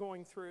what you're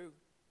going through.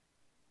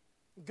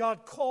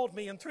 God called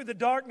me, and through the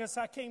darkness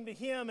I came to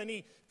Him, and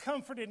He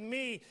comforted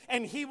me,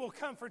 and He will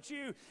comfort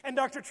you. And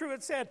Dr.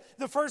 Truett said,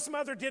 the first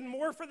mother did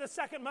more for the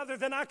second mother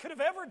than I could have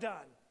ever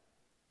done,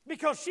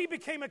 because she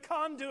became a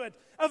conduit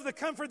of the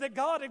comfort that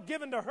God had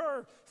given to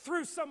her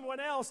through someone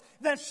else,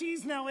 that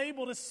she's now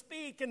able to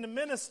speak and to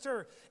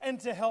minister and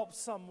to help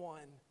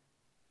someone.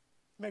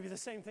 Maybe the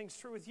same thing's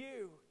true with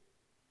you.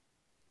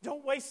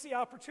 Don't waste the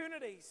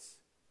opportunities.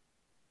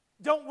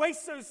 Don't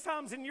waste those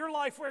times in your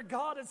life where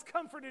God has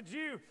comforted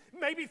you,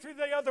 maybe through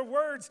the other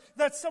words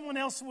that someone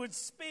else would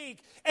speak.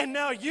 And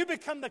now you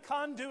become the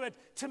conduit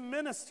to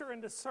minister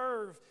and to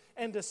serve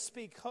and to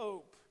speak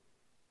hope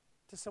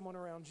to someone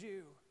around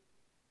you.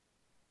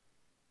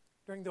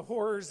 During the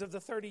horrors of the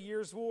 30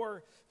 Years'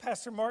 War,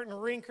 Pastor Martin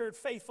Rinkert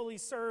faithfully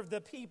served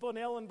the people in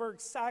Ellenburg,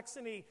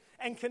 Saxony,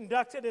 and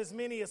conducted as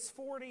many as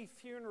 40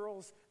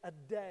 funerals a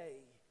day.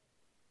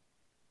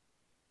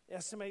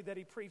 Estimate that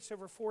he preached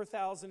over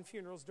 4,000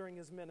 funerals during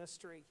his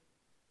ministry.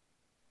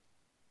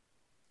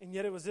 And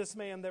yet it was this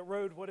man that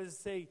wrote what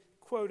is a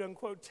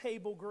quote-unquote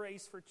table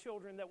grace for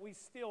children that we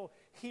still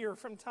hear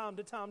from time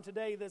to time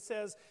today that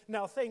says,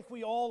 now thank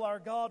we all our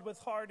God with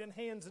heart and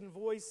hands and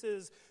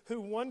voices,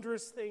 who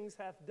wondrous things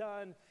hath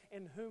done,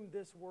 in whom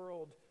this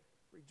world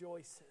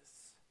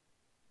rejoices.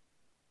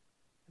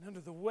 And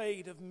under the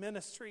weight of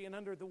ministry and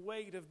under the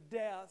weight of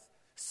death,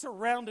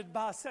 surrounded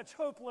by such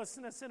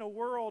hopelessness in a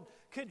world,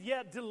 could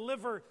yet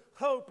deliver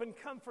hope and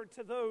comfort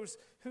to those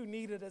who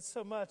needed it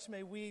so much.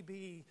 May we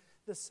be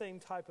the same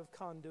type of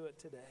conduit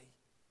today.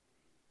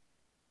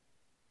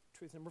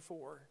 Truth number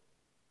 4.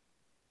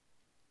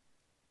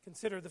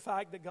 Consider the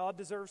fact that God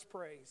deserves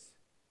praise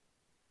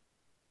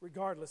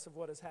regardless of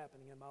what is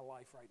happening in my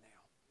life right now.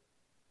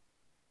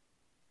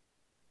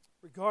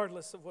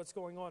 Regardless of what's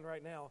going on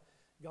right now,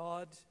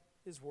 God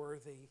is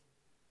worthy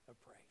of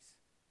praise.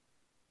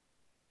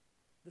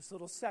 This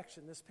little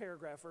section, this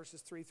paragraph,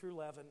 verses 3 through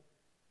 11,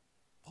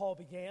 Paul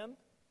began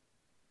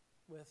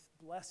with,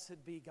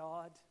 blessed be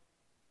God,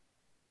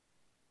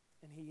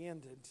 and he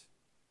ended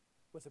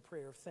with a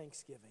prayer of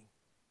thanksgiving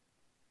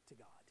to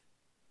God.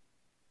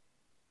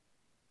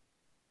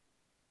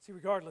 See,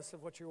 regardless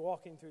of what you're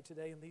walking through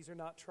today, and these are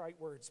not trite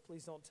words,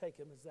 please don't take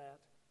them as that,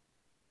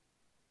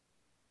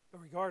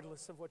 but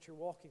regardless of what you're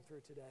walking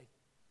through today,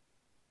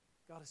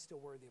 God is still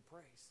worthy of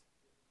praise.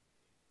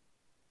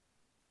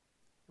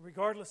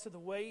 Regardless of the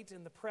weight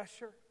and the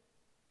pressure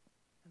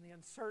and the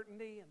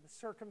uncertainty and the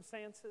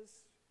circumstances,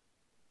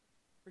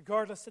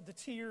 regardless of the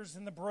tears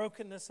and the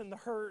brokenness and the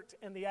hurt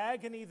and the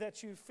agony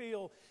that you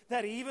feel,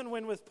 that even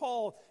when with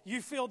Paul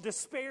you feel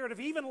despaired of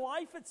even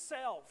life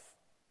itself,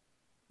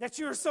 that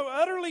you're so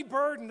utterly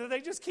burdened that they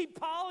just keep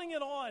piling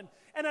it on,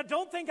 and I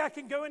don't think I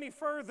can go any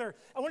further.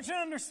 I want you to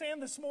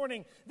understand this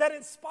morning that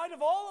in spite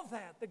of all of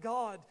that, that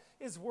God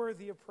is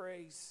worthy of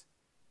praise.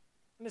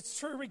 And it's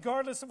true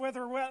regardless of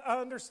whether I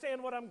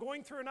understand what I'm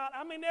going through or not.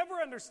 I may never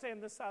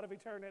understand this side of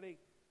eternity.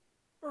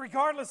 But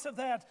regardless of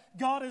that,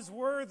 God is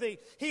worthy.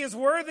 He is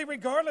worthy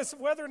regardless of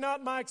whether or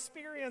not my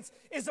experience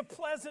is a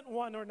pleasant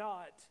one or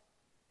not.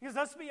 Because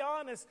let's be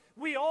honest,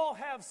 we all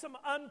have some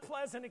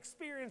unpleasant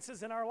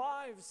experiences in our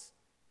lives.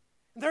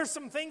 There's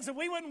some things that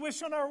we wouldn't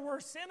wish on our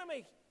worst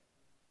enemy.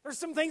 There's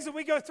some things that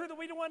we go through that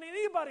we don't want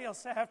anybody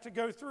else to have to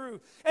go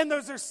through. And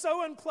those are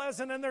so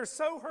unpleasant and they're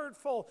so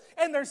hurtful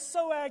and they're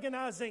so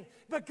agonizing.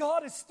 But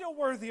God is still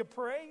worthy of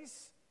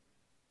praise.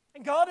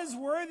 And God is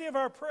worthy of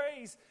our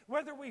praise,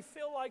 whether we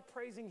feel like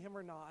praising Him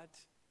or not.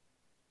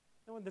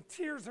 And when the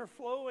tears are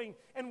flowing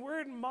and we're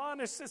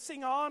admonished to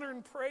sing honor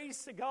and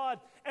praise to God,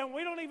 and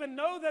we don't even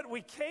know that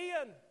we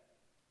can.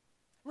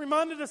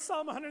 Reminded of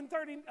Psalm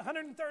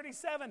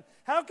 137.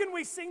 How can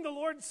we sing the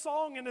Lord's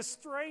song in a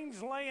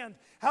strange land?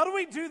 How do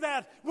we do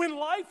that when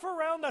life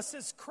around us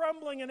is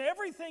crumbling and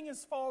everything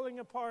is falling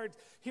apart?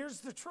 Here's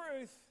the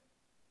truth.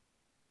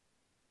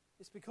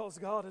 It's because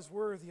God is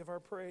worthy of our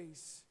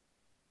praise,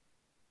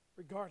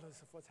 regardless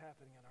of what's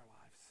happening in our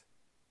lives.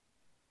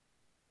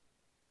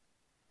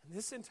 And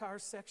this entire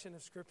section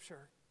of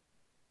Scripture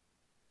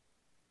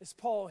is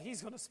Paul.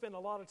 He's going to spend a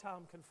lot of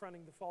time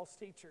confronting the false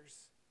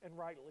teachers, and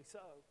rightly so.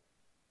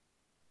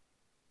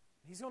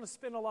 He's going to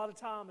spend a lot of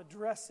time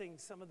addressing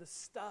some of the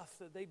stuff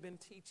that they've been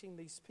teaching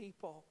these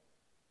people,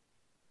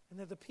 and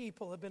that the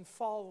people have been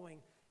following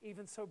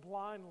even so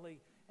blindly,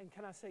 and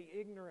can I say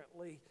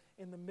ignorantly,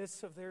 in the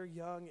midst of their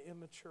young,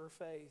 immature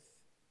faith.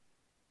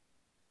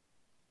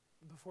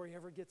 Before he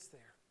ever gets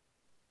there,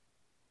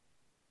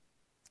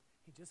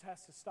 he just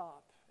has to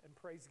stop and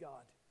praise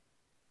God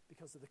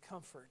because of the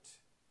comfort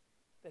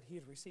that he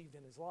had received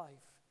in his life.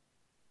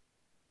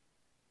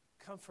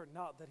 Comfort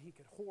not that he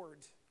could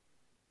hoard,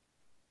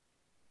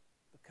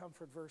 but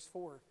comfort, verse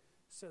 4,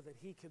 so that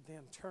he could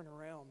then turn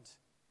around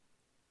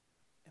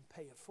and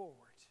pay it forward.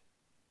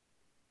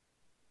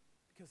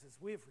 Because as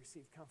we have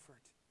received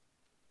comfort,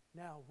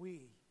 now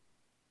we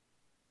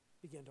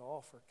begin to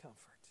offer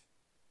comfort.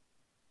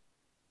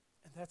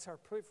 And that's our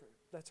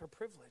privilege. That's our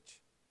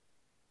privilege.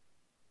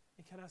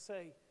 And can I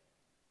say,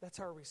 that's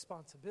our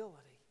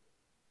responsibility.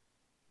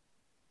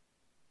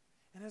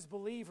 And as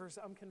believers,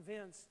 I'm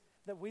convinced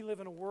that we live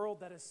in a world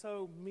that is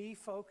so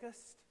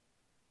me-focused,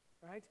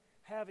 right?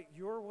 Have it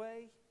your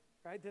way,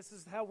 right? This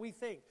is how we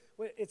think.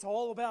 It's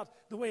all about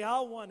the way I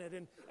want it,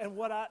 and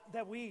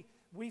that we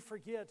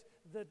forget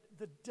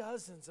the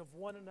dozens of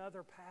one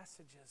another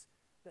passages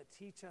that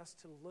teach us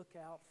to look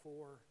out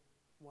for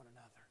one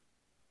another.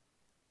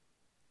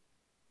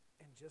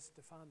 And just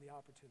to find the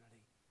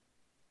opportunity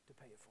to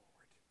pay it forward.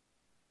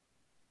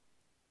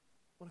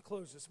 I want to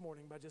close this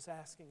morning by just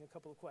asking a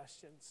couple of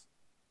questions.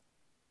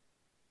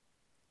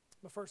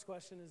 My first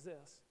question is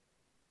this.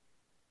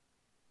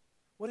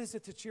 What is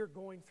it that you're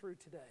going through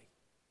today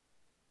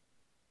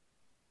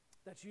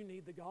that you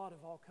need the God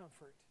of all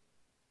comfort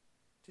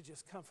to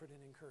just comfort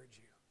and encourage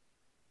you?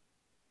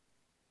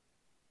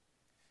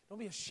 Don't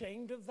be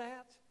ashamed of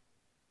that.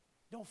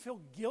 Don't feel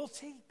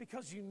guilty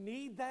because you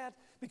need that,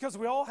 because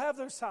we all have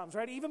those times,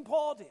 right? Even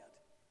Paul did.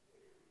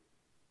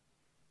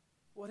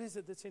 What is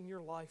it that's in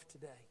your life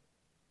today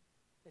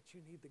that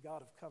you need the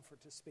God of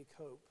comfort to speak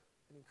hope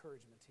and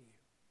encouragement to you?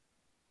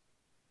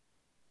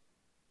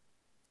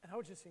 And I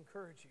would just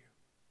encourage you,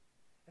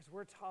 as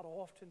we're taught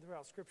often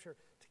throughout Scripture,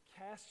 to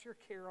cast your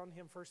care on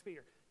Him. 1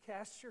 Peter,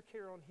 cast your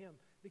care on Him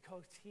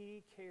because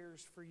He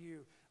cares for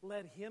you.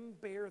 Let Him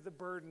bear the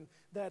burden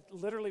that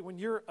literally when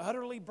you're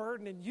utterly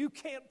burdened and you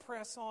can't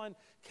press on,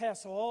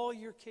 cast all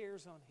your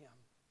cares on Him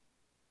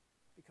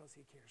because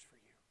He cares for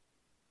you.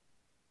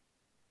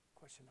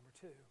 Question number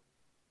 2.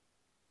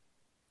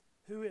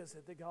 Who is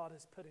it that God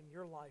has put in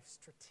your life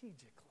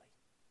strategically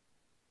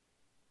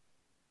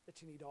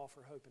that you need to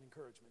offer hope and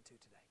encouragement to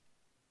today?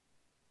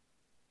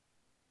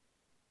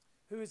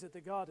 Who is it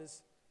that God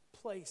has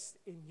placed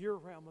in your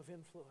realm of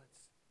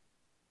influence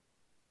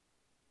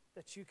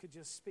that you could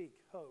just speak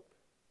hope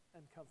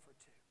and comfort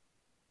to?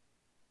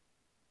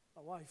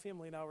 My wife,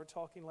 Emily, and I were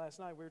talking last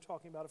night. We were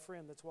talking about a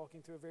friend that's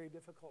walking through a very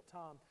difficult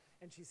time.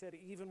 And she said,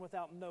 even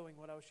without knowing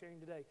what I was sharing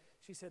today,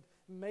 she said,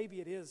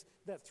 maybe it is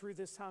that through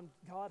this time,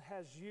 God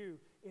has you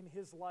in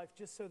His life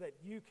just so that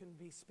you can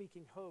be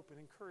speaking hope and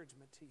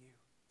encouragement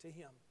to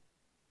Him.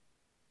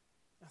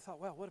 I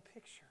thought, wow, what a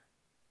picture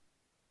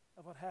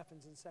of what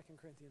happens in 2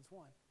 Corinthians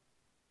 1.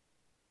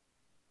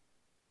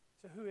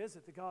 So who is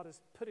it that God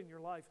has put in your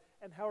life,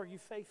 and how are you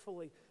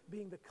faithfully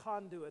being the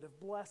conduit of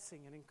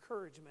blessing and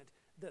encouragement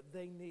that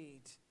they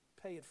need?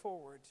 Pay it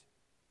forward.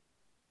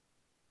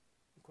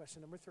 And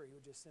question number 3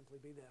 would just simply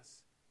be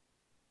this.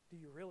 Do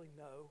you really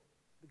know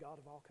the God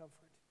of all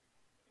comfort?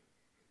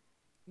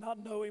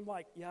 Not know Him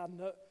like, yeah,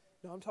 no,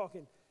 I'm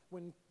talking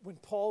when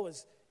Paul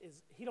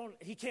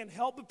he can't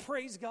help but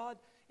praise God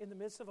in the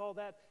midst of all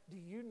that. Do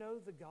you know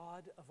the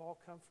God of all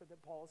comfort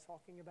that Paul is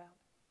talking about?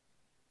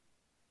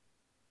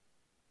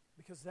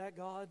 Because that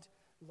God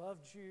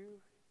loved you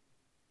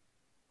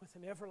with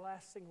an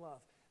everlasting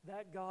love.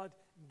 That God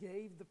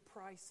gave the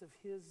price of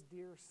His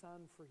dear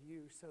Son for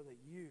you so that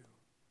you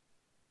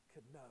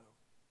could know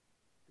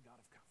the God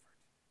of comfort.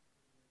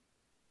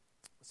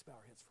 Let's bow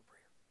our heads for prayer.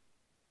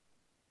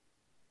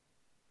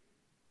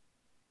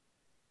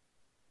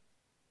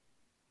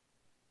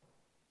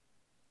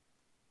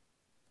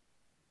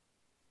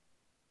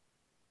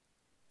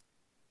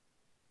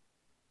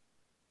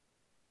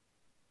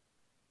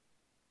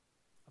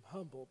 I'm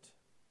humbled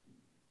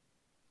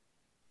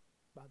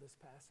by this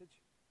passage.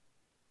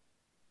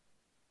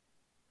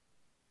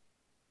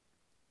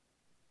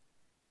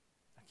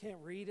 I can't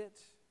read it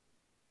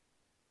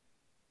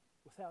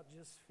without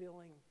just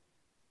feeling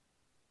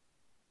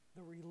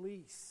the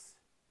release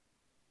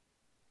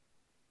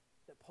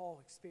that Paul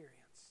experienced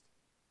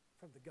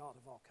from the God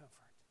of all comfort.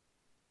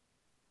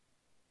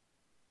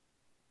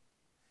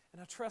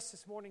 And I trust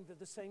this morning that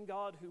the same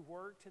God who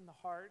worked in the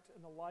heart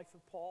and the life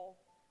of Paul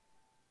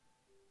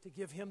to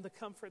give him the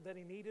comfort that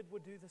he needed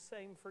would do the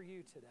same for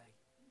you today.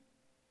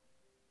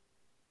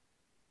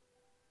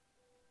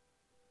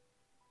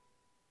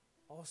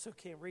 I also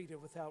can't read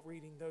it without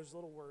reading those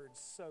little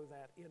words, so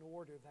that in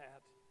order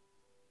that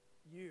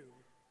you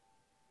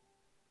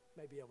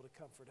may be able to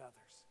comfort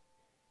others.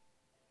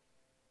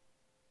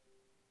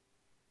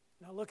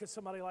 And I look at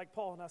somebody like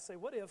Paul and I say,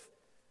 what if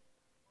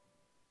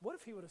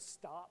he would have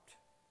stopped?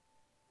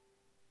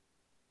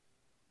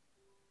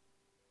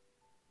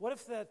 What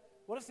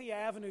if the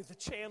avenue, the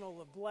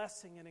channel of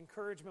blessing and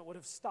encouragement would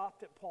have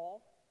stopped at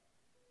Paul?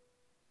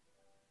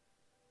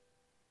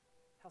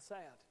 How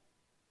sad.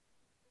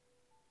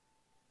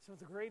 Some of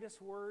the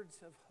greatest words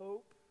of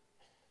hope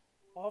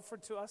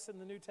offered to us in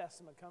the New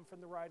Testament come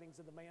from the writings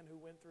of the man who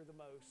went through the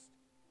most.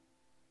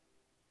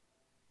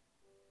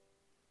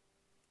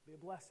 Be a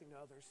blessing to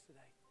others today.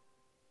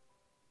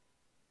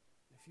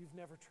 If you've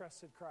never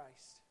trusted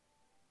Christ,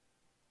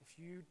 if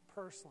you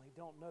personally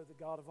don't know the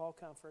God of all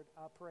comfort,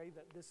 I pray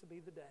that this will be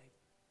the day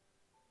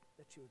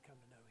that you would come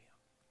to know Him.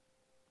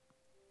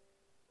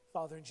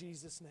 Father, in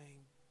Jesus'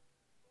 name,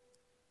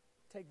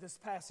 take this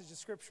passage of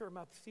Scripture,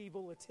 my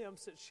feeble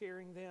attempts at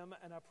sharing them,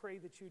 and I pray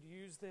that you'd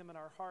use them in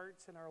our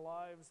hearts and our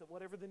lives, that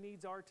whatever the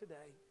needs are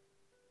today,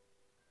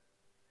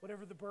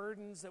 whatever the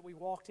burdens that we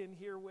walked in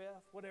here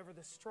with, whatever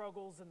the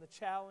struggles and the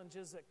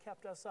challenges that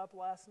kept us up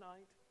last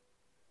night,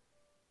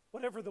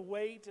 whatever the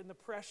weight and the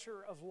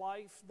pressure of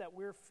life that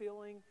we're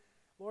feeling,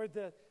 Lord,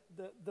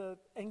 the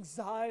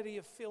anxiety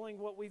of feeling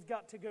what we've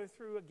got to go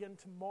through again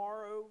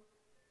tomorrow,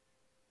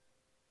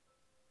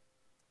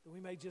 that we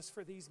may just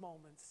for these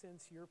moments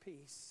sense your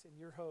peace and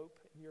your hope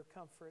and your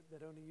comfort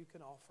that only you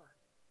can offer.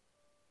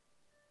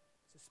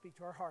 So speak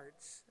to our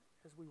hearts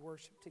as we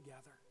worship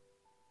together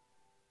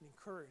and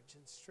encourage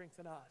and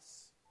strengthen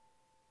us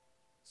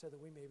so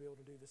that we may be able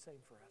to do the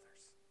same for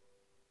others.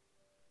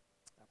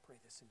 I pray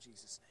this in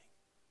Jesus' name.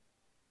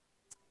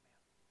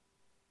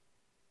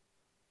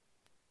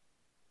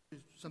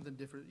 Something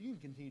different. You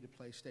can continue to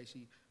play,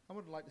 Stacy. I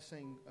would like to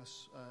sing a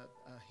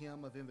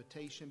hymn of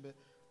invitation, but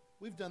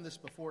we've done this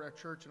before at our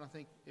church, and I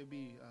think it would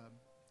be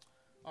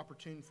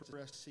opportune for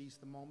us to seize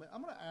the moment.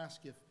 I'm going to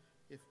ask if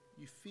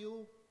you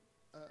feel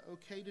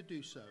okay to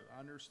do so. I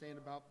understand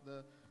about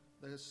the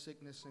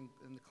sickness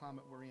and the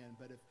climate we're in,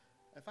 but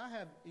if I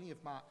have any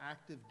of my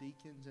active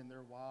deacons and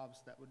their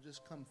wives that would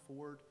just come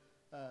forward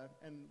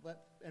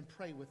and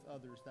pray with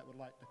others that would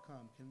like to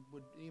come,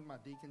 would any of my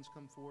deacons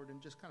come forward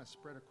and just kind of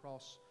spread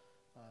across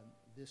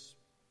this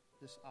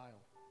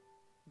aisle?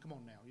 Come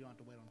on now, you don't have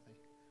to wait on a thing.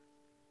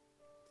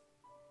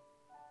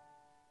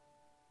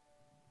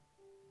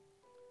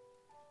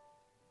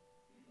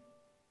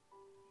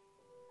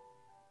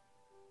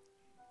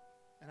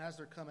 And as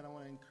they're coming, I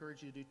want to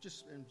encourage you to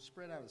just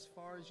spread out as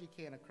far as you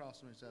can across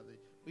from each other.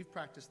 We've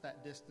practiced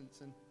that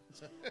distance. And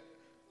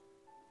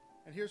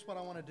here's what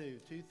I want to do.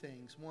 2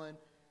 things. One,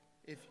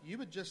 if you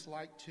would just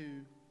like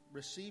to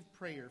receive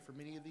prayer from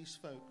any of these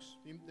folks,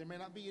 there may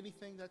not be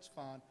anything, that's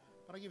fine,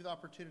 but I'll give you the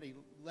opportunity.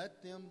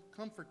 Let them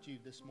comfort you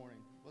this morning.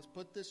 Let's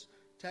put this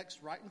text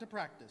right into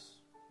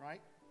practice,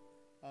 right,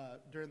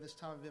 during this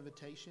time of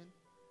invitation.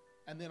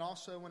 And then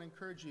also I want to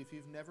encourage you, if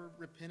you've never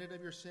repented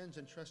of your sins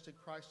and trusted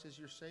Christ as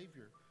your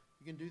Savior,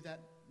 you can do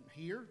that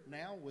here,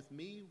 now, with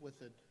me,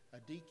 with a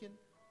deacon,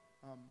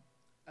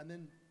 and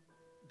then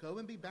go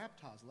and be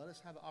baptized. Let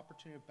us have the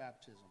opportunity of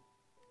baptism.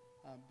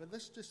 But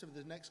let's just, over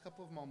the next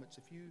couple of moments,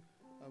 if you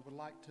would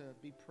like to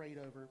be prayed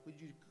over, would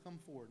you come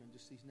forward in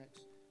just these next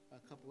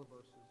couple of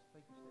verses?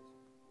 Thank you, Stacey.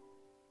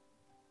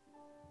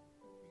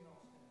 You can all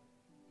stand.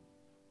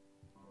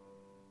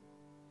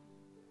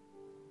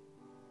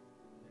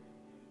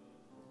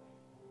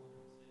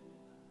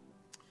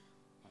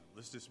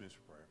 Let's dismiss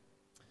for prayer.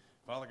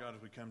 Father God,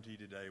 as we come to you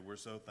today, we're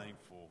so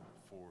thankful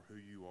for who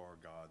you are,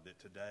 God, that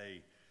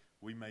today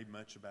we made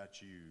much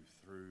about you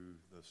through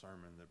the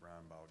sermon that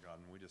Brian brought, God,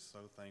 and we're just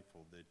so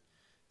thankful that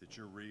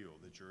you're real,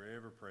 that you're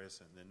ever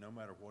present, that no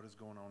matter what is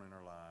going on in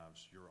our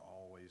lives, you're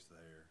always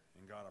there.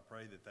 And God, I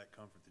pray that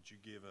comfort that you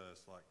give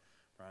us, like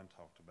Brian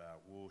talked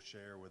about, we'll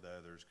share with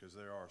others, because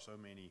there are so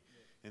many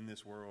in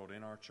this world,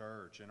 in our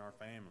church, in our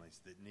families,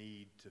 that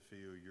need to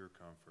feel your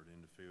comfort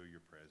and to feel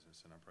your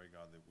presence. And I pray,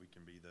 God, that we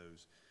can be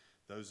those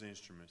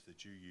instruments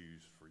that you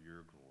use for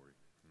your glory.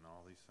 And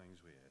all these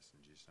things we ask.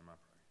 In Jesus' name I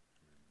pray.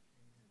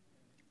 Amen.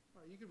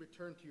 All right, you can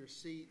return to your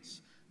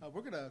seats.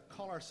 We're going to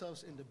call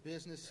ourselves into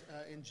business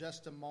in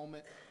just a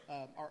moment.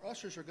 Our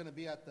ushers are going to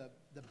be at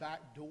the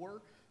back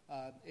door.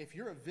 If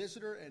you're a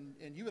visitor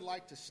and you would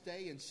like to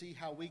stay and see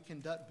how we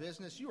conduct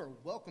business, you are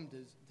welcome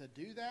to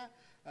do that.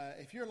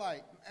 If you're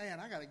like, man,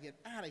 I got to get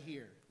out of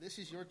here, this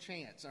is your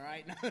chance, all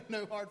right?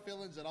 No hard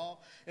feelings at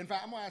all. In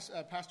fact, I'm going to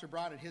ask Pastor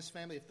Brian and his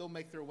family if they'll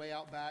make their way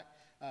out back.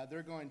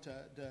 They're going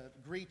to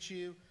greet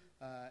you.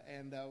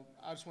 And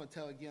I just want to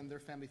tell again their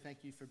family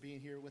thank you for being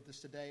here with us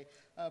today.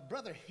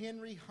 Brother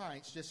Henry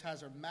Heinz just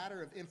has a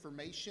matter of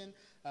information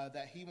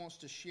that he wants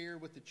to share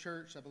with the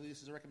church. I believe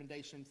this is a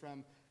recommendation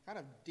from kind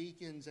of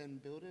deacons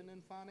and building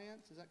and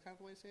finance. Is that kind of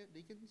the way to say it?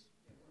 Deacons?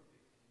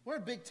 We're a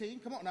big team.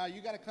 Come on now.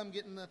 You got to come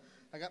get in the...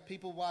 I got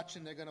people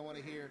watching. They're going to want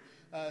to hear.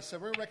 So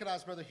we're going to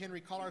recognize Brother Henry,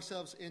 call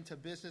ourselves into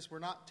business. We're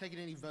not taking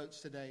any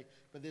votes today,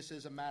 but this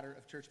is a matter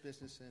of church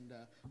business, and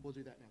we'll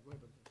do that now. Go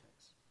ahead, Brother.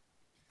 Thanks.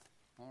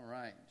 All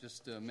right.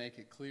 Just to make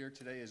it clear,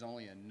 today is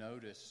only a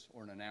notice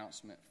or an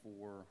announcement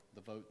for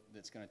the vote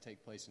that's going to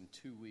take place in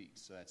 2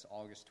 weeks. So that's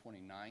August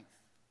 29th,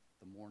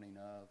 the morning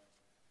of.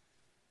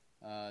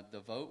 The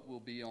vote will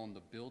be on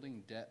the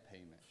building debt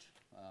payment.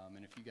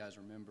 And if you guys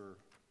remember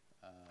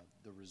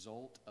the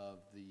result of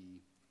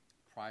the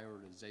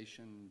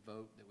prioritization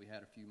vote that we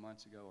had a few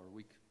months ago, or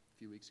a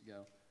few weeks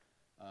ago,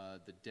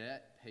 the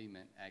debt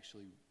payment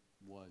actually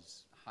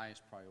was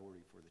highest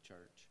priority for the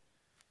church.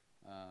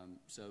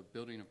 So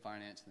Building and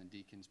Finance and the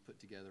deacons put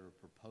together a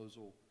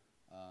proposal,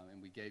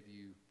 and we gave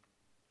you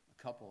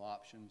a couple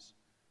options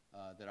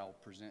that I'll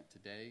present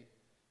today.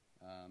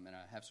 And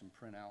I have some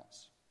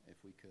printouts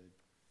if we could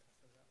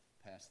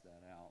pass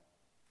that out.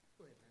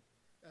 Go ahead,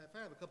 man. If I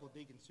have a couple of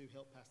deacons who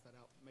help pass that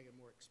out, make it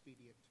more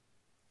expedient.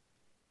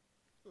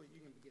 Oh,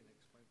 you can begin to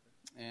explain that.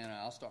 And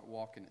I'll start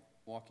walking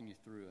you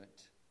through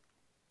it.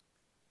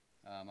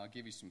 I'll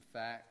give you some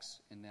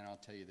facts, and then I'll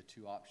tell you the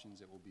two options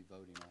that we'll be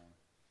voting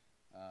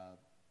on.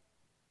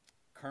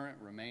 Current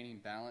remaining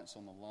balance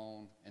on the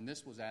loan, and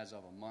this was as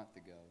of a month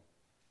ago,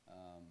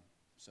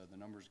 so the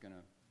number's going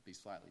to be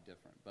slightly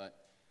different. But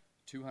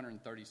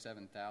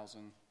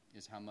 $237,000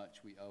 is how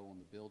much we owe on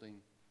the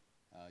building.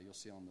 You'll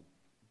see on the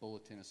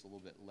bulletin it's a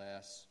little bit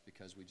less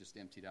because we just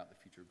emptied out the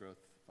Future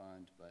Growth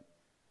Fund, but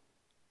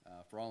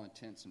for all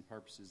intents and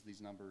purposes,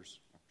 these numbers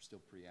are still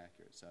pretty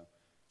accurate. So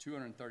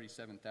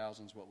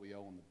 $237,000 is what we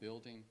owe on the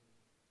building.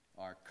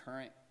 Our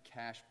current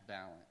cash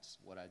balance,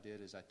 what I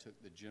did is I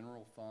took the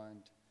general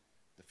fund,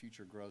 the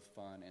Future Growth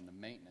Fund, and the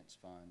maintenance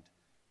fund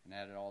and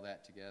added all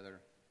that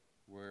together.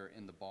 We're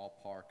in the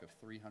ballpark of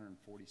 $347,000.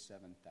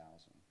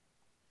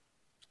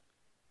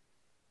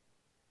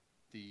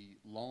 The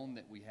loan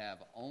that we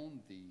have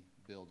on the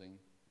building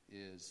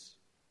is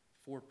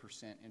 4%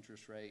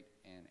 interest rate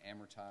and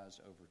amortized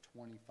over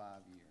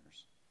 25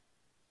 years.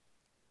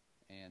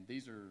 And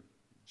these are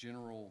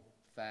general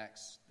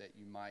facts that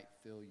you might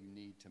feel you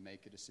need to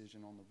make a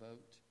decision on the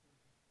vote.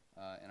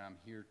 And I'm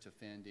here to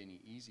fend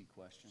any easy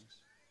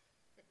questions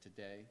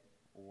today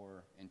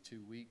or in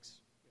 2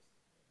 weeks,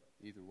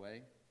 either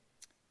way.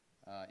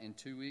 In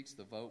 2 weeks,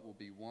 the vote will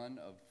be one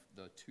of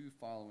the two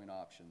following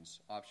options.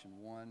 Option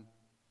one,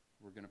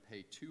 we're going to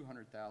pay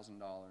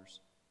 $200,000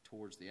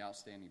 towards the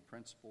outstanding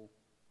principal,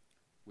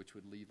 which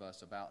would leave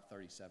us about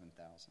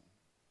 $37,000.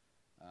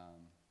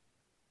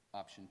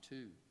 Option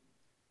two,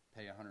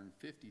 pay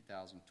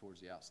 $150,000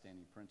 towards the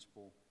outstanding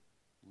principal,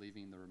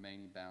 leaving the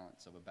remaining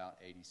balance of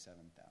about $87,000.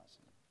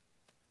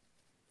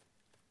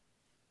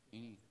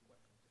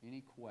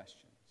 Any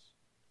questions?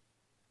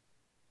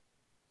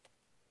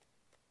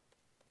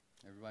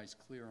 Everybody's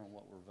clear on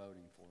what we're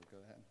voting for. Go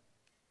ahead.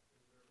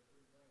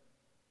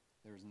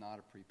 There is not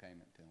a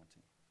prepayment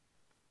penalty.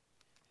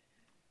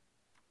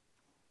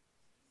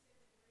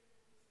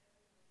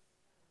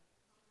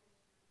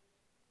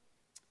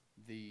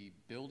 The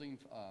building,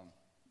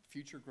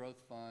 Future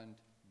Growth Fund,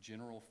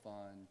 General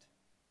Fund,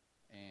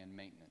 and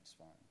Maintenance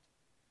Fund.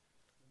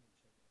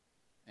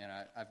 And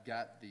I've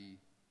got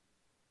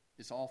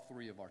it's all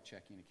three of our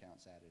checking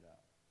accounts added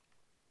up.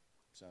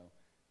 So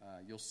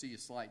you'll see a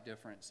slight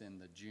difference in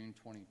the June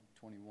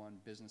 2021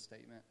 business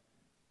statement.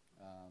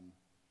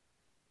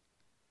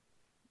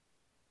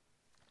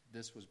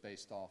 This was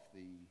based off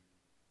the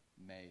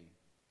May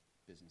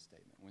business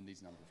statement when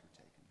these numbers were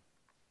taken.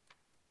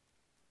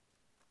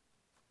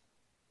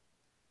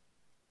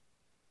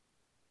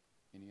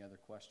 Any other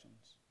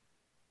questions?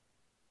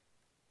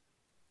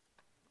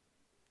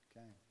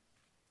 Okay.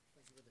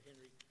 Thank you, Brother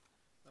Henry.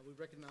 We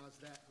recognize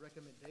that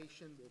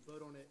recommendation. We'll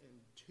vote on it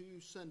in 2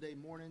 Sunday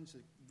mornings,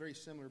 a very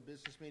similar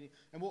business meeting,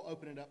 and we'll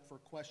open it up for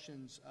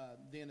questions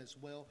then as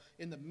well.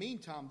 In the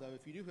meantime, though,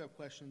 if you do have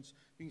questions,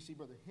 you can see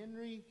Brother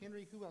Henry.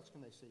 Henry, who else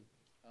can they see?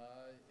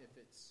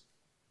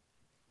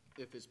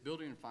 If it's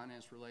building and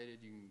finance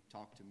related, you can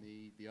talk to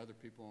me. The other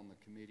people on the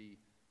committee,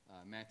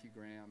 Matthew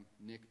Graham,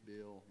 Nick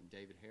Bill, and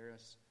David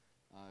Harris.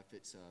 If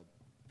it's a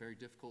very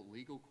difficult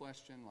legal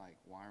question, like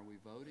why are we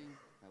voting,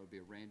 that would be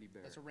a Randy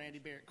Barrett. That's a Randy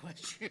Barrett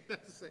question.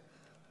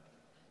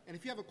 And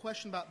if you have a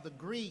question about the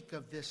Greek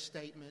of this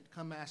statement,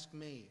 come ask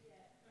me.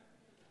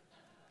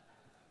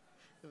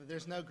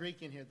 There's no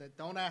Greek in here.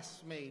 Don't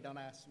ask me. Don't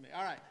ask me.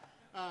 All right.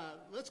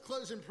 Let's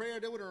close in prayer. I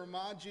do want to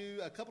remind you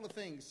a couple of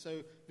things.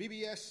 So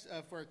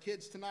VBS for our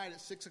kids tonight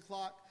at 6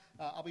 o'clock.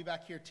 I'll be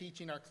back here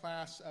teaching our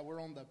class.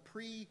 We're on the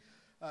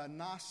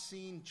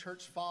Nicene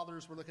Church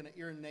Fathers. We're looking at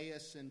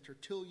Irenaeus and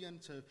Tertullian.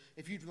 So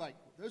if you'd like,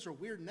 those are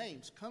weird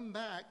names, come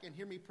back and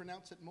hear me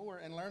pronounce it more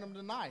and learn them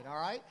tonight,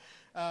 all right?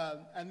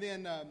 And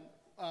then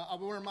I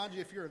will remind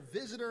you, if you're a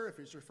visitor, if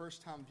it's your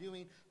first time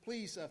viewing,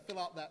 please fill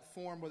out that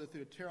form, whether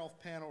through a tear-off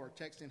panel or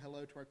texting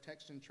hello to our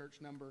text and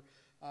church number.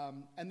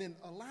 And then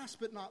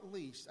last but not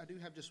least, I do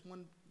have just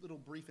one little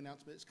brief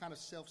announcement. It's kind of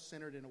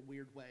self-centered in a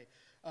weird way.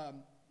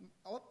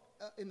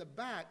 In the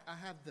back, I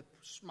have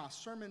my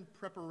sermon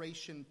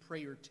preparation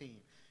prayer team.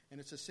 And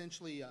it's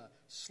essentially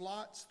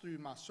slots through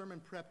my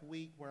sermon prep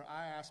week where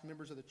I ask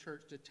members of the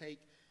church to take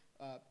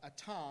a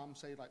time,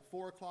 say like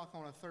 4 o'clock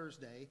on a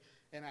Thursday,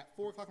 and at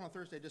 4 o'clock on a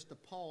Thursday just to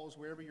pause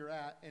wherever you're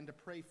at and to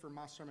pray for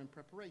my sermon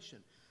preparation.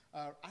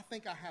 I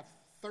think I have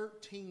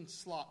 13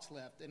 slots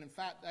left, and in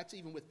fact, that's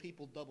even with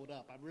people doubled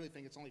up. I really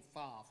think it's only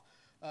 5.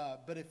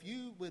 But if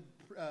you would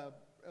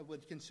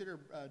consider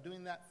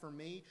doing that for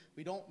me,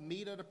 we don't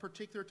meet at a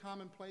particular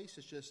time and place.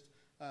 It's just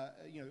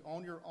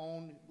on your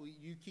own.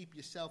 You keep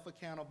yourself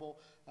accountable.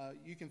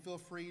 You can feel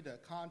free to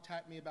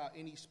contact me about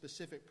any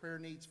specific prayer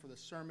needs for the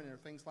sermon or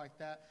things like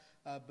that.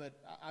 But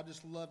I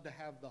just love to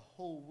have the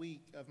whole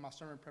week of my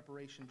sermon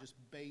preparation just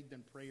bathed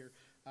in prayer.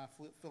 I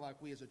feel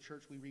like we as a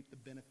church, we reap the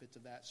benefits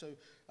of that. So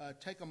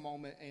take a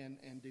moment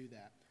and do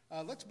that.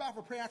 Let's bow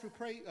for prayer. After we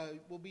pray,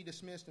 we'll be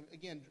dismissed. And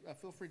again,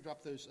 feel free to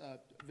drop those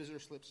visitor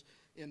slips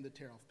in the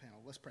tear-off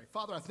panel. Let's pray.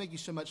 Father, I thank you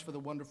so much for the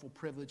wonderful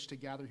privilege to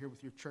gather here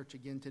with your church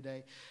again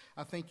today.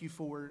 I thank you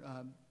for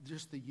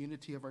just the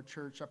unity of our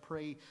church. I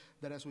pray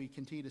that as we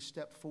continue to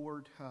step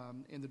forward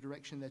in the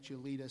direction that you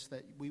lead us,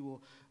 that we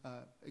will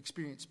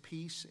experience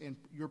peace and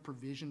your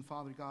provision,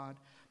 Father God.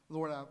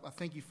 Lord, I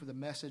thank you for the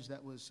message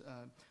that was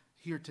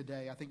here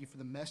today. I thank you for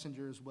the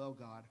messenger as well,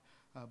 God.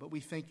 But we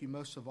thank you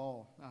most of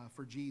all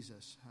for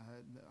Jesus,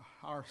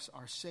 our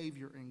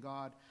Savior and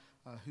God,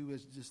 who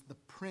is just the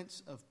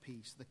Prince of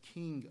Peace, the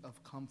King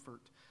of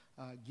Comfort,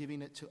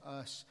 giving it to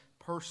us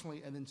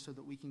personally and then so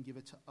that we can give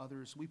it to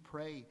others. We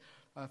pray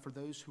for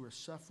those who are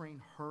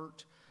suffering,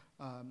 hurt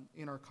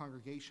in our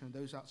congregation, and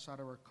those outside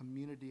of our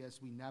community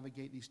as we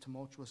navigate these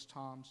tumultuous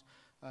times.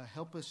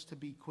 Help us to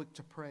be quick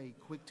to pray,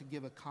 quick to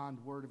give a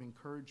kind word of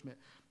encouragement.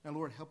 And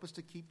Lord, help us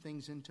to keep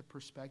things into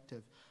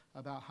perspective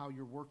about how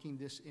you're working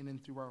this in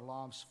and through our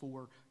lives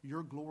for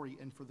your glory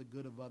and for the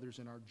good of others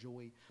and our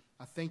joy.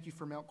 I thank you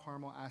for Mount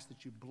Carmel. I ask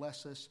that you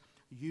bless us,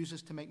 use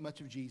us to make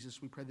much of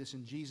Jesus. We pray this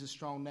in Jesus'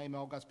 strong name.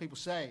 All God's people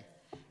say,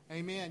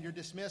 amen. You're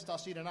dismissed. I'll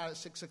see you tonight at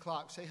 6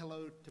 o'clock. Say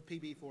hello to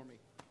PB for me.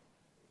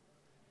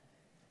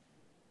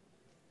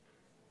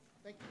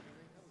 Thank you.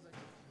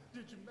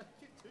 Did you make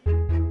it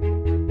too?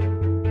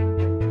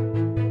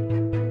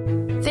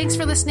 Thanks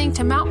for listening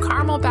to Mount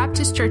Carmel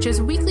Baptist Church's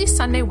weekly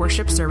Sunday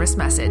worship service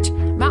message.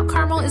 Mount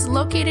Carmel is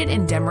located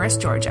in Demorest,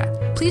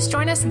 Georgia. Please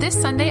join us this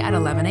Sunday at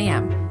 11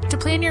 a.m. To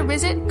plan your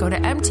visit, go to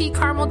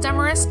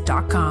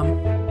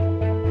mtcarmeldemorest.com.